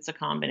mix. It's a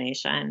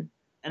combination.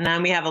 And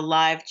then we have a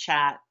live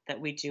chat that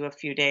we do a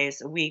few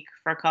days a week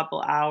for a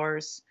couple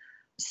hours.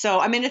 So,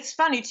 I mean, it's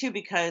funny, too,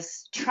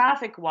 because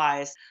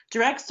traffic-wise,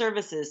 direct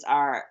services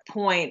are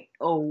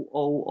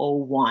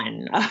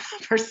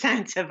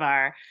 0.0001% of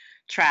our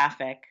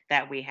traffic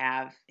that we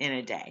have in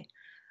a day.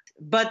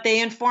 But they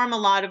inform a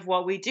lot of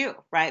what we do,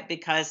 right?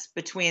 Because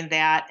between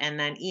that and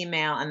then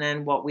email and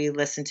then what we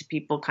listen to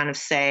people kind of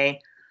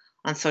say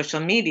on social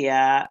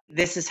media,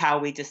 this is how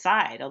we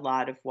decide a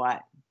lot of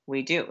what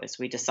we do, is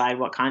we decide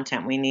what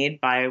content we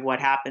need by what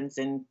happens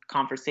in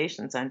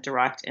conversations and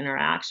direct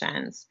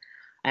interactions.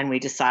 And we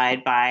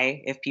decide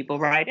by if people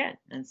write in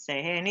and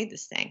say, hey, I need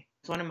this thing.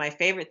 One of my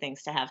favorite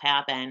things to have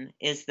happen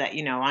is that,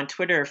 on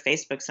Twitter or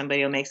Facebook,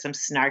 somebody will make some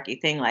snarky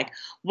thing like,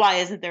 why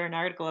isn't there an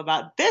article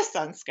about this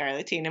on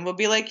Scarleteen? And we'll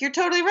be like, you're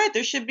totally right.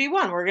 There should be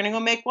one. We're going to go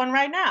make one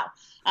right now.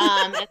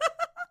 I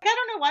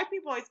don't know why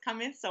people always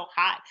come in so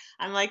hot.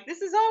 I'm like,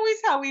 this is always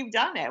how we've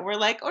done it. We're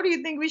like, oh, do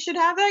you think we should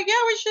have that?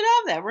 Yeah, we should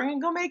have that. We're going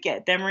to go make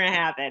it. Then we're going to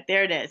have it.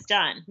 There it is.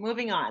 Done.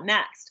 Moving on.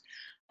 Next.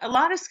 A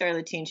lot of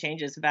Scarleteen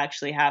changes have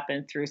actually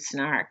happened through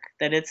snark.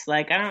 That it's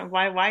like, I don't know,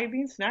 why are you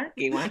being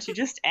snarky? Why don't you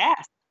just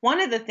ask?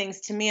 One of the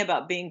things to me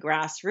about being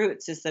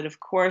grassroots is that, of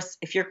course,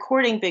 if you're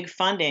courting big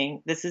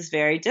funding, this is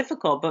very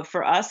difficult. But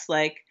for us,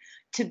 like,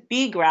 to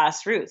be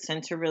grassroots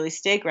and to really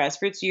stay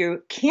grassroots,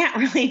 you can't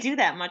really do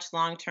that much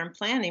long-term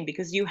planning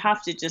because you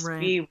have to just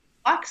be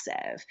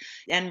reflexive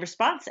and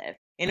responsive.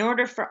 In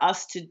order for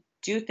us to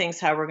do things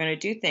how we're going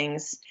to do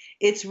things,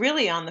 it's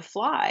really on the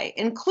fly,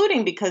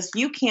 including because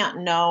you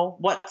can't know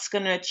what's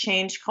going to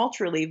change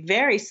culturally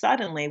very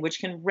suddenly, which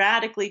can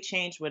radically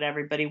change what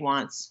everybody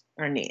wants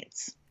or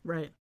needs.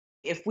 Right.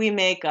 If we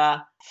make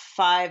a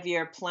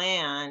 5-year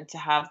plan to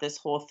have this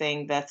whole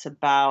thing that's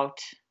about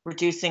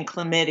reducing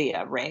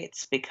chlamydia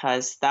rates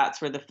because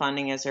that's where the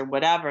funding is or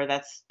whatever,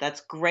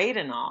 that's great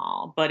and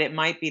all. But it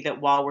might be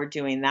that while we're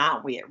doing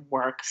that, we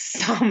work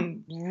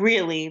some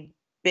really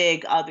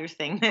big other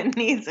thing that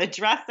needs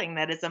addressing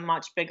that is a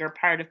much bigger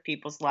part of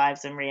people's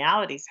lives and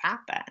realities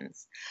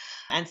happens.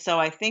 And so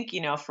I think,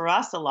 for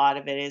us, a lot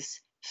of it is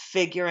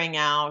figuring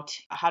out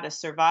how to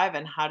survive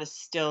and how to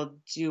still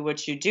do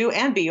what you do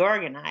and be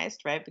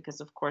organized, right? Because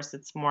of course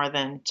it's more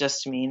than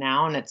just me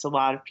now, and it's a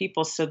lot of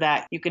people, so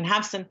that you can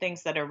have some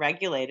things that are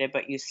regulated,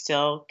 but you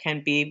still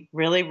can be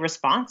really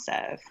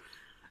responsive.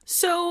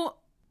 So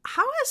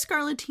how has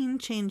Scarleteen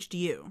changed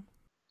you?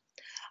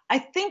 I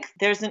think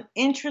there's an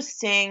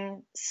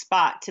interesting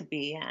spot to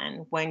be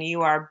in when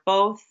you are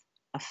both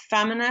a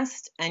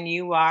feminist and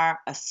you are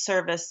a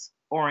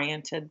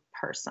service-oriented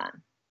person.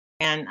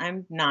 And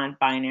I'm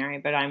non-binary,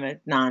 but I'm a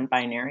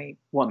non-binary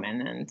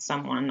woman and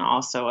someone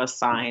also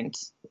assigned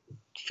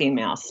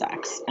female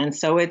sex. And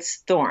so it's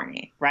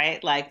thorny,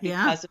 right? Like,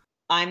 because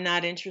I'm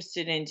not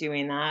interested in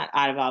doing that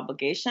out of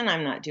obligation.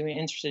 I'm not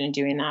interested in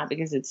doing that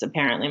because it's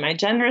apparently my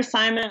gender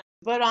assignment.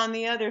 But on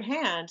the other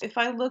hand, if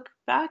I look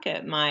back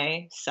at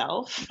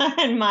myself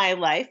and my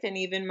life and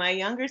even my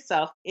younger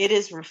self, it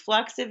is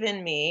reflexive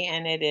in me,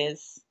 and it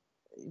is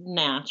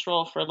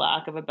natural, for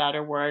lack of a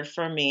better word,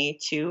 for me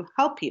to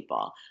help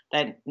people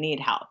that need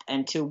help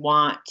and to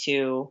want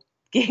to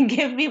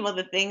give people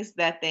the things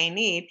that they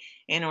need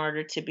in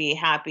order to be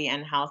happy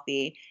and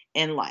healthy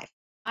in life.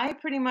 I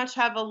pretty much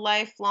have a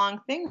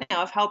lifelong thing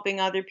now of helping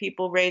other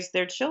people raise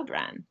their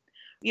children.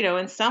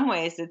 In some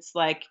ways, it's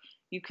like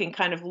you can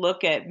kind of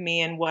look at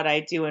me and what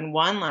I do in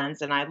one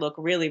lens and I look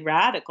really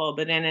radical,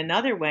 but in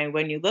another way,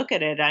 when you look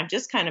at it, I'm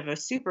just kind of a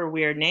super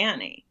weird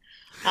nanny.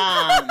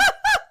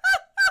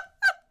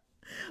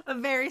 A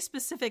very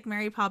specific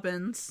Mary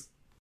Poppins.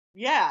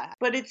 Yeah,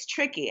 but it's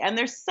tricky. And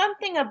there's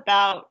something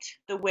about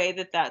the way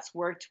that that's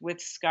worked with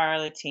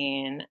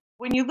Scarleteen.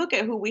 When you look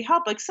at who we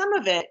help, like, some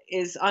of it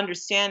is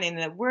understanding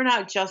that we're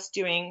not just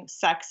doing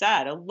sex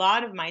ed. A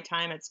lot of my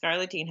time at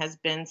Scarleteen has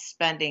been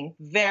spending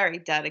very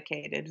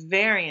dedicated,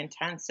 very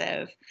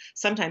intensive,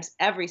 sometimes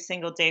every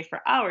single day for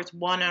hours,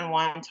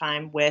 one-on-one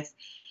time with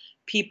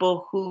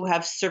people who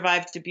have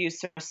survived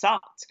abuse or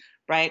assault,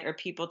 right? Or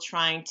people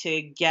trying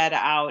to get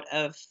out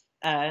of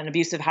an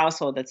abusive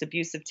household that's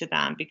abusive to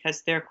them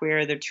because they're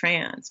queer, they're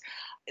trans.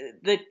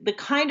 The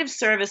kind of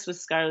service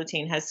with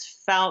Scarleteen has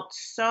felt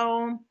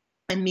so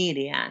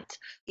immediate,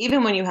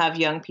 even when you have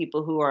young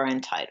people who are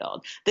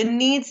entitled. The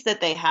needs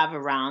that they have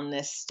around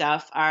this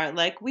stuff are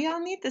like, we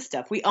all need this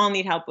stuff. We all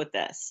need help with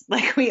this.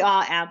 Like, we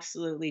all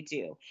absolutely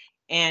do.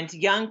 And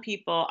young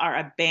people are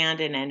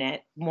abandoned in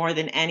it more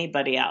than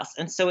anybody else.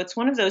 And so it's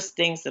one of those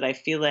things that I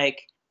feel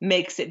like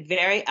makes it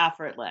very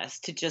effortless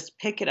to just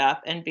pick it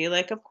up and be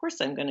like, of course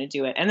I'm going to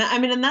do it. And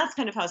and that's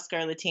kind of how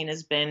Scarleteen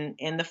has been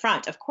in the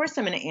front. Of course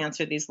I'm going to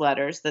answer these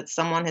letters that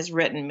someone has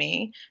written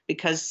me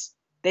because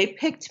they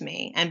picked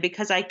me and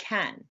because I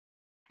can.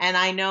 And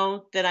I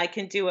know that I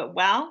can do it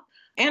well.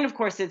 And of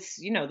course, it's,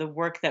 the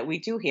work that we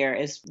do here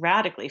is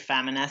radically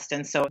feminist.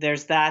 And so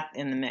there's that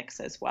in the mix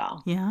as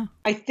well. Yeah.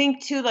 I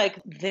think too, like,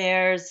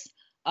 there's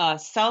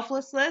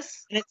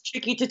selflessness, and it's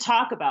tricky to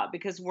talk about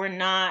because we're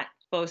not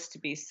supposed to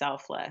be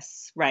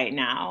selfless right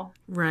now.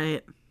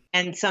 Right.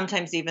 And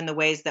sometimes even the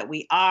ways that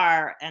we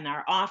are and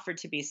are offered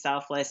to be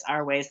selfless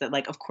are ways that,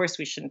 like, of course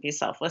we shouldn't be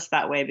selfless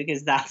that way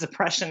because that's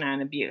oppression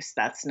and abuse.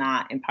 That's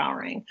not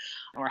empowering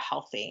or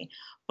healthy.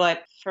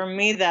 But for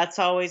me, that's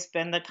always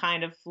been the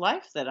kind of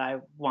life that I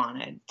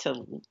wanted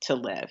to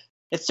live.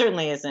 It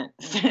certainly isn't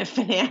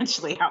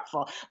financially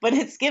helpful, but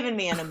it's given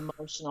me an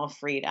emotional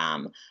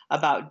freedom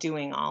about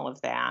doing all of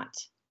that.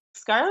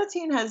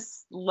 Scarleteen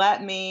has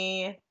let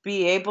me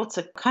be able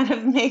to kind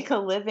of make a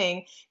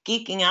living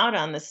geeking out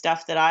on the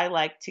stuff that I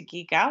like to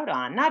geek out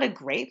on. Not a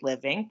great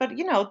living, but,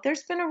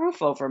 there's been a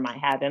roof over my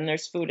head and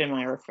there's food in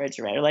my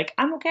refrigerator. Like,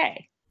 I'm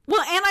okay.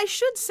 Well, and I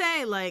should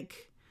say,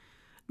 like,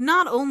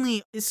 not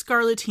only is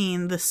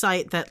Scarleteen the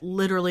site that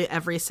literally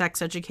every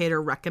sex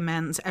educator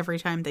recommends every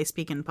time they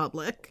speak in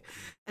public,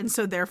 and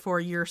so therefore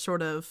you're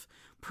sort of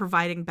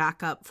providing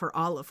backup for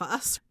all of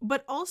us,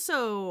 but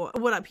also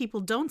what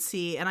people don't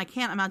see, and I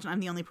can't imagine I'm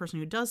the only person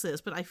who does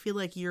this, but I feel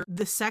like you're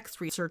the sex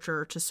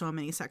researcher to so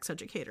many sex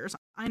educators.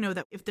 I know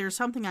that if there's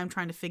something I'm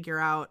trying to figure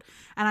out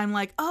and I'm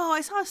like, oh, I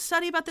saw a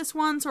study about this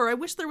once, or I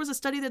wish there was a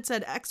study that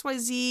said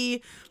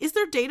XYZ, is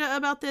there data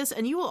about this?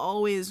 And you will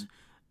always,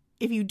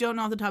 if you don't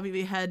know off the top of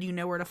your head, you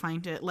know where to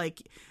find it.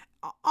 Like,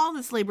 all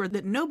this labor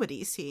that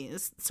nobody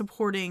sees,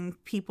 supporting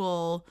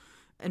people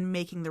and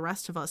making the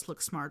rest of us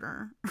look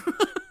smarter.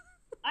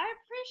 I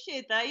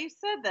appreciate that. You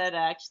said that,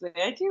 actually.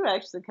 I do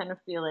actually kind of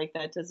feel like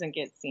that doesn't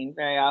get seen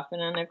very often,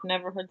 and I've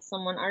never heard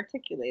someone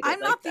articulate it. I'm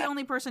like not that. the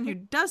only person who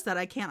does that.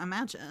 I can't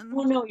imagine.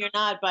 Well, no, you're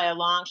not by a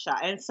long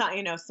shot. And so,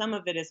 some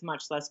of it is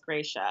much less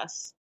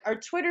gracious. Our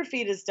Twitter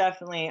feed is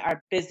definitely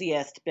our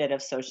busiest bit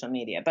of social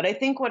media. But I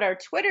think what our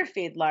Twitter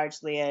feed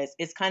largely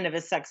is kind of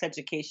a sex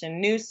education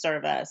news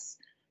service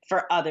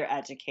for other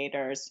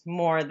educators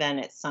more than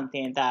it's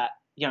something that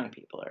young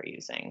people are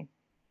using.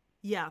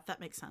 Yeah, that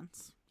makes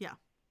sense. Yeah.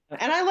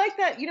 And I like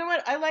that. You know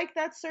what? I like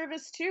that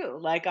service too.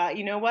 Like,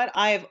 you know what?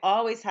 I have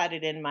always had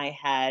it in my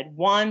head.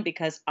 One,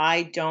 because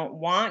I don't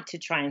want to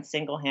try and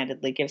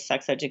single-handedly give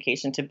sex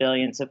education to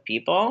billions of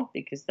people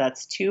because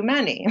that's too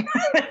many.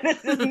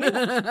 This is me.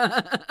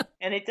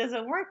 And it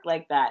doesn't work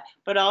like that.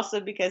 But also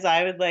because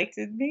I would like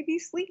to maybe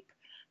sleep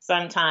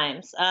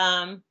sometimes,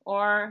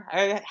 or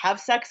have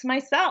sex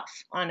myself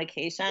on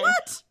occasion.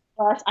 What?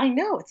 But I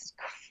know it's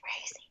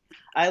crazy.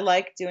 I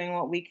like doing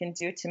what we can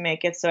do to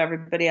make it so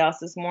everybody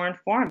else is more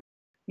informed.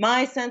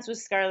 My sense with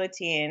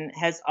Scarlettine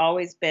has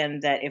always been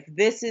that if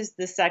this is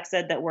the sex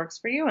ed that works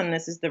for you and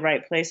this is the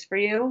right place for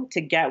you to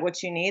get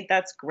what you need,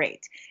 that's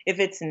great. If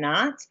it's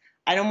not,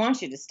 I don't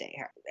want you to stay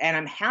here. And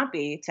I'm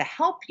happy to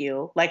help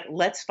you. Like,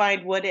 let's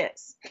find what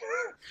is.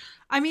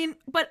 I mean,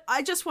 but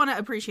I just want to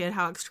appreciate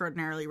how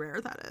extraordinarily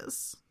rare that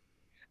is.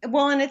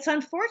 Well, and it's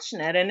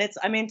unfortunate. And it's,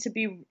 I mean, to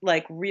be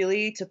like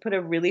really, to put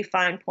a really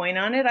fine point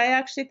on it, I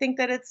actually think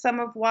that it's some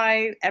of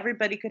why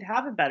everybody could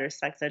have a better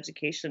sex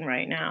education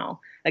right now.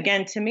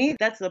 Again, to me,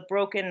 that's a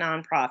broken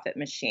nonprofit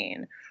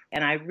machine.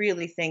 And I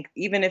really think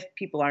even if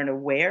people aren't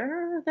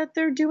aware that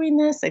they're doing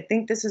this, I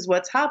think this is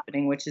what's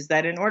happening, which is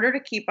that in order to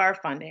keep our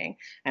funding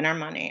and our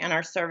money and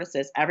our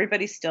services,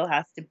 everybody still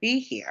has to be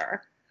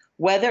here,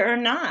 whether or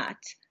not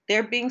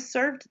they're being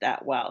served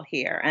that well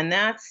here. And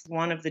that's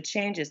one of the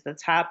changes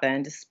that's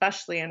happened,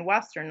 especially in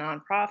Western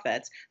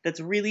nonprofits, that's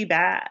really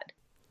bad.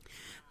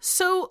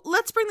 So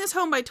let's bring this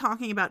home by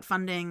talking about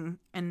funding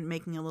and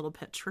making a little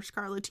pitch for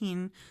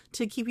Scarlettine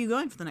to keep you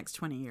going for the next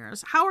 20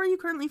 years. How are you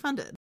currently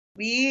funded?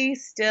 We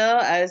still,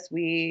 as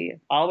we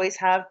always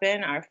have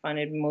been, are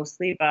funded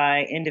mostly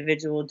by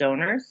individual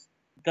donors.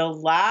 The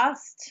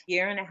last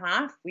year and a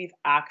half, we've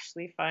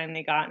actually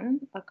finally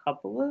gotten a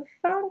couple of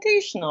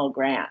foundational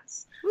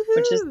grants,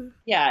 which is,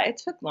 yeah, it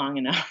took long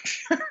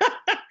enough.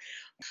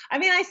 I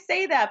mean, I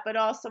say that, but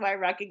also I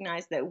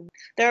recognize that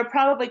there are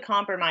probably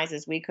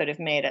compromises we could have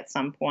made at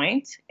some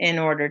point in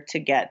order to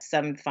get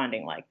some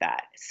funding like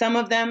that. Some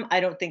of them I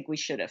don't think we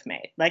should have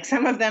made. Like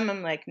some of them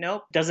I'm like,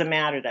 nope, doesn't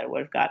matter that it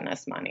would have gotten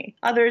us money.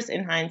 Others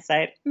in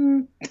hindsight,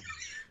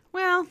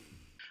 well,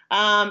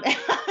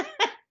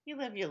 you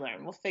live, you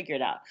learn. We'll figure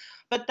it out.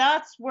 But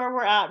that's where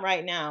we're at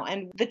right now.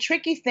 And the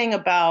tricky thing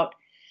about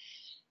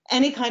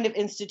any kind of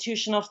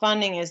institutional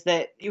funding is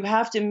that you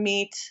have to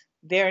meet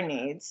their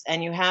needs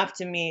and you have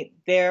to meet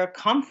their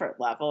comfort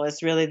level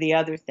is really the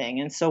other thing.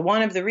 And so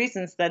one of the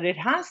reasons that it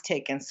has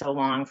taken so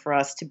long for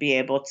us to be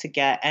able to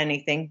get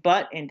anything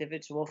but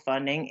individual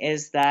funding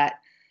is that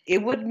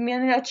it would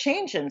mean a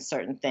change in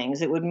certain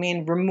things. It would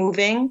mean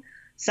removing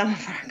some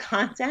of our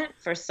content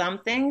for some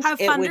things. Have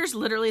funders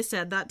literally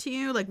said that to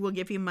you? Like, we'll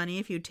give you money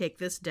if you take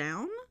this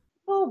down?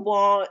 Oh,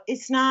 well,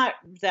 it's not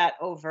that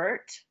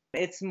overt.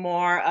 It's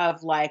more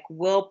of like,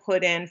 we'll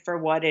put in for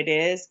what it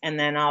is, and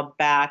then I'll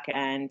back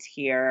and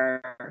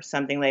hear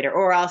something later.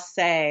 Or I'll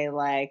say,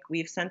 like,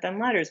 we've sent them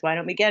letters. Why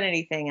don't we get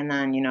anything? And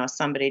then, you know,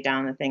 somebody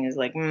down the thing is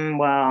like,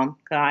 well,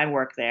 I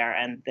work there,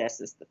 and this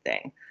is the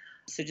thing.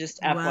 So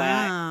just FYI,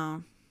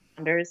 wow.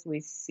 Funders, we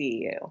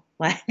see you.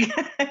 Like,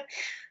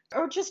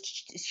 or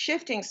just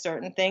shifting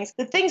certain things.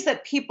 The things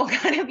that people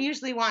kind of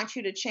usually want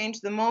you to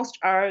change the most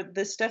are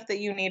the stuff that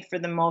you need for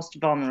the most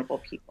vulnerable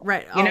people.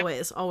 Right.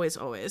 Always, always,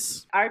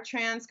 always. Our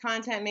trans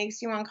content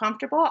makes you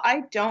uncomfortable.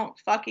 I don't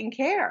fucking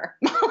care.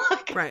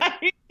 Like, right.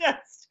 I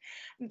just,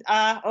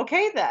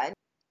 okay then.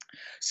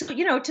 So,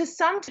 you know, to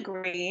some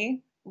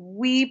degree,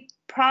 we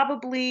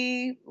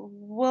probably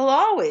will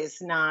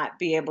always not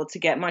be able to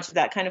get much of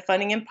that kind of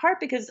funding, in part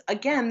because,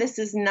 again, this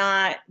is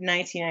not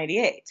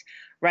 1998.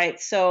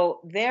 Right. So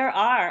there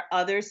are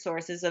other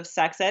sources of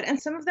sex ed,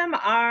 and some of them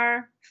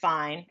are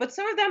fine, but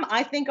some of them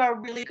I think are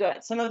really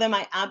good. Some of them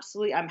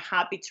I'm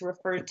happy to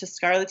refer to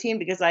Scarlettine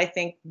because I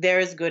think they're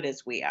as good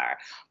as we are.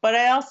 But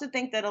I also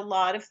think that a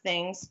lot of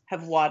things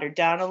have watered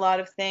down a lot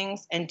of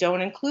things and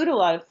don't include a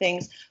lot of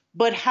things,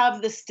 but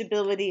have the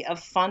stability of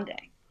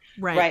funding.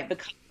 Right.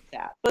 Because of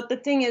that. But the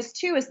thing is,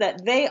 too, is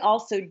that they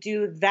also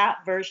do that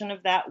version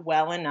of that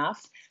well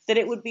enough that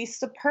it would be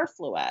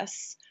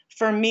superfluous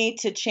for me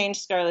to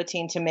change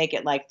Scarlettine to make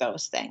it like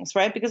those things,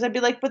 right? Because I'd be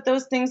like, but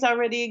those things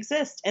already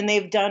exist and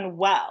they've done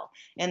well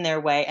in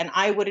their way, and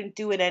I wouldn't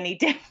do it any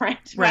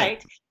different,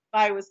 right? If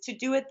I was to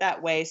do it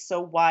that way,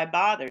 so why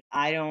bother?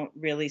 I don't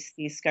really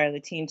see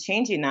Scarlettine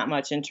changing that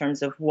much in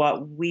terms of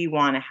what we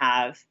want to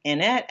have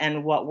in it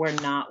and what we're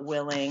not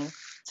willing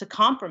to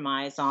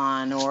compromise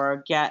on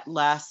or get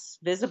less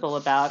visible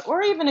about,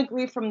 or even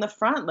agree from the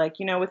front. Like,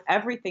 you know, with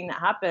everything that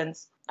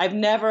happens, I've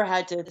never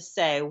had to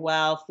say,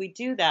 well, if we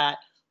do that,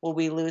 will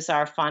we lose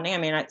our funding? I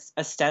mean,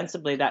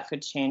 ostensibly that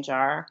could change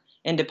our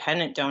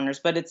independent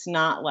donors, but it's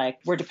not like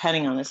we're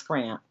depending on this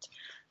grant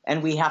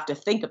and we have to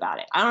think about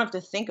it. I don't have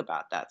to think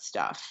about that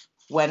stuff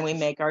when we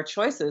make our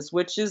choices,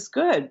 which is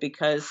good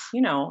because, you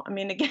know, I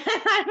mean, again,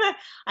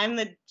 I'm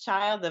the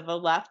child of a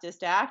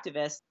leftist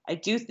activist. I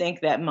do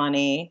think that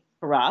money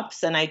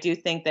corrupts. And I do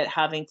think that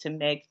having to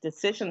make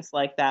decisions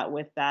like that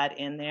with that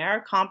in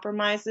there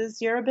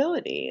compromises your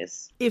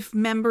abilities. If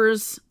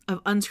members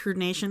of Unscrewed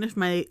Nation, if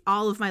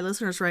all of my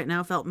listeners right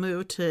now felt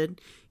moved to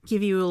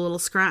give you a little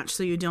scratch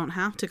so you don't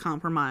have to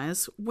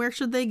compromise, where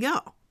should they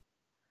go?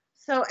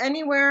 So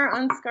anywhere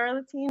on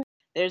Scarleteen,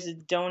 there's a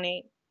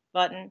donate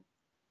button.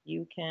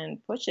 You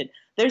can push it.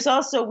 There's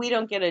also, we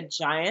don't get a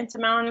giant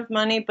amount of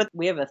money, but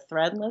we have a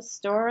threadless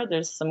store.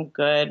 There's some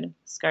good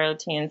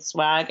Scarleteen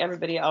swag.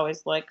 Everybody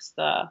always likes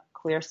the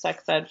Queer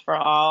Sex Ed for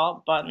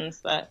All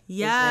buttons that.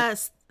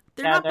 Yes.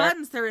 They're not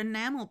buttons. They're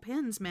enamel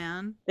pins,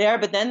 man. They are,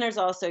 but then there's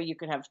also, you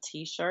could have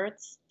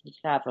t-shirts. You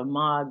could have a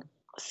mug.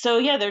 So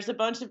yeah, there's a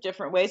bunch of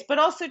different ways. But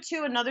also,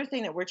 too, another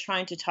thing that we're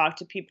trying to talk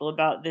to people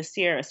about this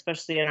year,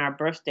 especially in our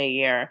birthday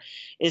year,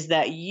 is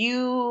that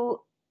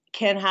you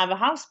can have a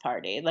house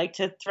party, like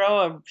to throw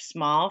a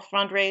small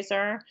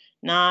fundraiser,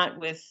 not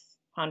with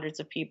hundreds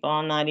of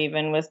people, not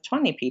even with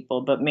 20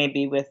 people, but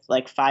maybe with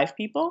like 5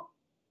 people,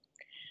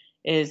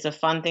 is a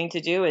fun thing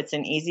to do. It's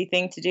an easy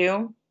thing to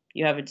do.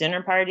 You have a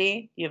dinner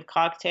party, you have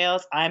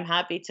cocktails. I'm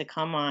happy to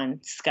come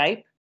on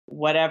Skype,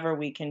 whatever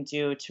we can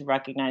do to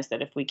recognize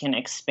that if we can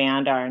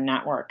expand our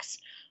networks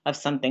of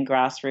something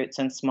grassroots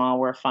and small,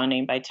 we're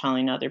funding by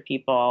telling other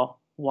people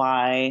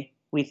why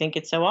we think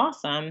it's so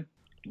awesome.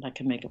 That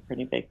can make a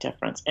pretty big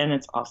difference. And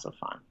it's also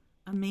fun.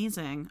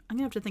 Amazing. I'm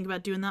going to have to think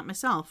about doing that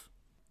myself.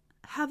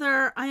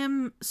 Heather, I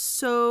am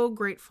so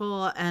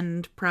grateful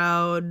and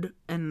proud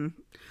and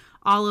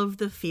all of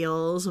the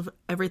feels of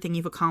everything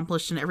you've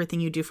accomplished and everything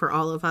you do for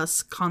all of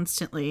us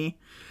constantly.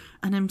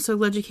 And I'm so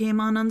glad you came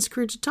on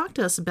Unscrewed to talk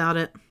to us about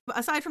it.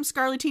 Aside from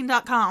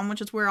Scarleteen.com,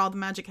 which is where all the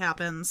magic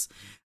happens,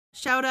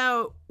 shout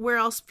out where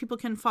else people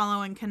can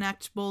follow and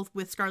connect both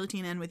with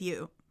Scarleteen and with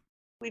you.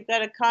 We've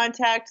got a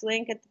contact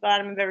link at the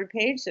bottom of every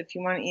page. So if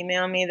you want to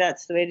email me,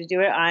 that's the way to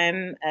do it.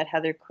 I'm at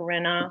Heather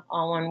Corinna,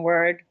 all one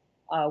word,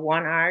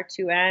 1 R,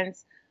 2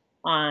 N's,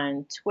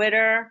 on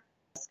Twitter.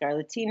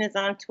 Scarleteen is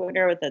on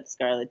Twitter with that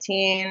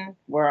Scarleteen.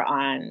 We're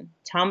on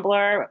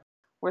Tumblr.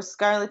 We're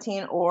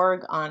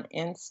Scarleteen.org on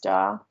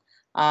Insta.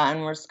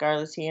 And we're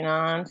Scarleteen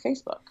on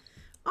Facebook.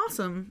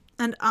 Awesome.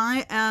 And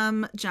I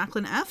am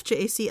Jaclyn F,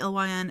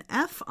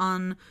 JACLYNF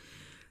on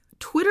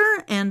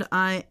Twitter, and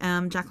I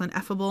am Jaclyn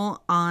Effable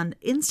on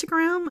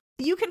Instagram.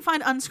 You can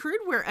find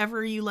Unscrewed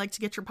wherever you like to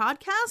get your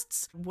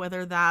podcasts,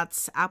 whether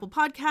that's Apple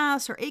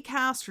Podcasts or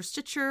Acast or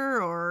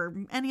Stitcher or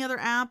any other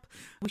app.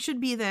 We should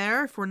be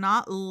there. If we're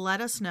not,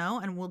 let us know,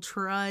 and we'll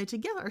try to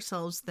get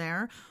ourselves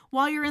there.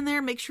 While you're in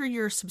there, make sure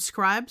you're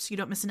subscribed so you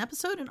don't miss an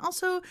episode, and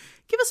also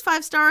give us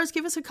 5 stars,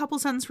 give us a couple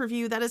sentence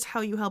review. That is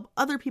how you help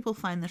other people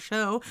find the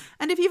show.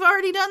 And if you've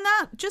already done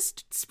that,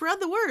 just spread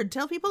the word.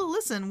 Tell people to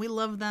listen. We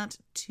love that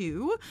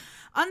too.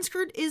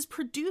 Unscrewed is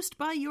produced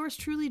by yours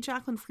truly,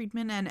 Jaclyn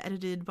Friedman, and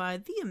edited by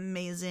the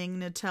amazing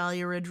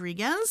Natalia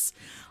Rodriguez.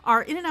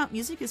 Our in and out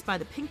music is by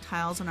the Pink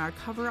Tiles, and our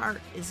cover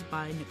art is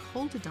by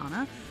Nicole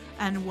Dodonna,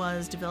 and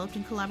was developed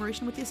in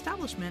collaboration with The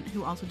Establishment,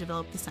 who also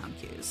developed the sound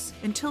cues.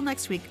 Until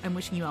next week, I'm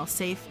wishing you all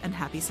safe and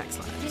happy sex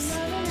lives.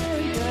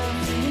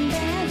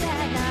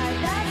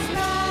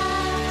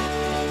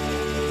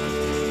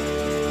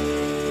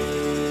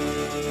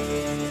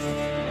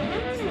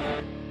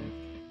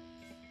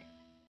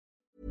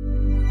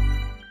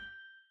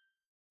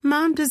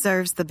 Mom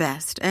deserves the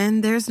best,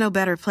 and there's no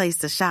better place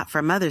to shop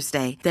for Mother's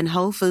Day than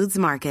Whole Foods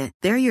Market.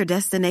 They're your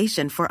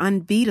destination for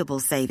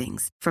unbeatable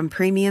savings, from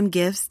premium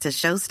gifts to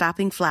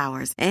show-stopping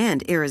flowers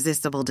and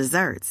irresistible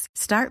desserts.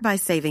 Start by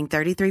saving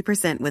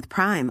 33% with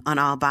Prime on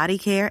all body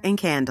care and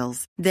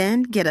candles.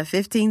 Then get a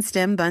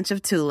 15-stem bunch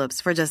of tulips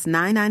for just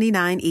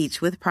 $9.99 each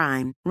with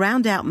Prime.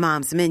 Round out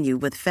Mom's menu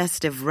with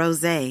festive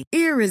rosé,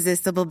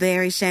 irresistible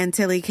berry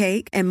chantilly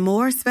cake, and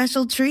more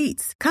special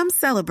treats. Come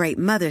celebrate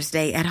Mother's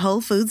Day at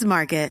Whole Foods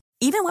Market.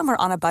 Even when we're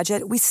on a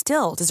budget, we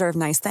still deserve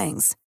nice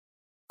things.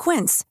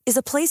 Quince is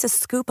a place to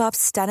scoop up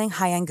stunning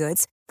high-end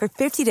goods for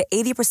 50 to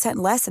 80%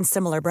 less than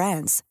similar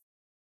brands.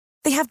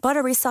 They have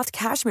buttery soft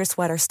cashmere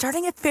sweaters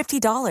starting at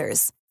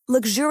 $50,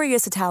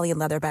 luxurious Italian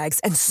leather bags,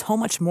 and so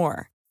much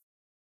more.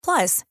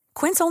 Plus,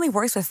 Quince only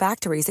works with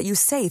factories that use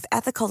safe,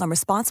 ethical, and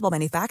responsible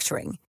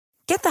manufacturing.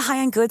 Get the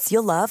high-end goods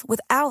you'll love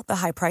without the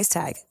high price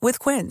tag with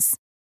Quince.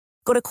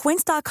 Go to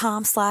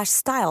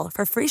quince.com/style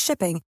for free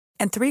shipping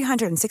and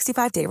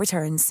 365-day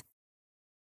returns.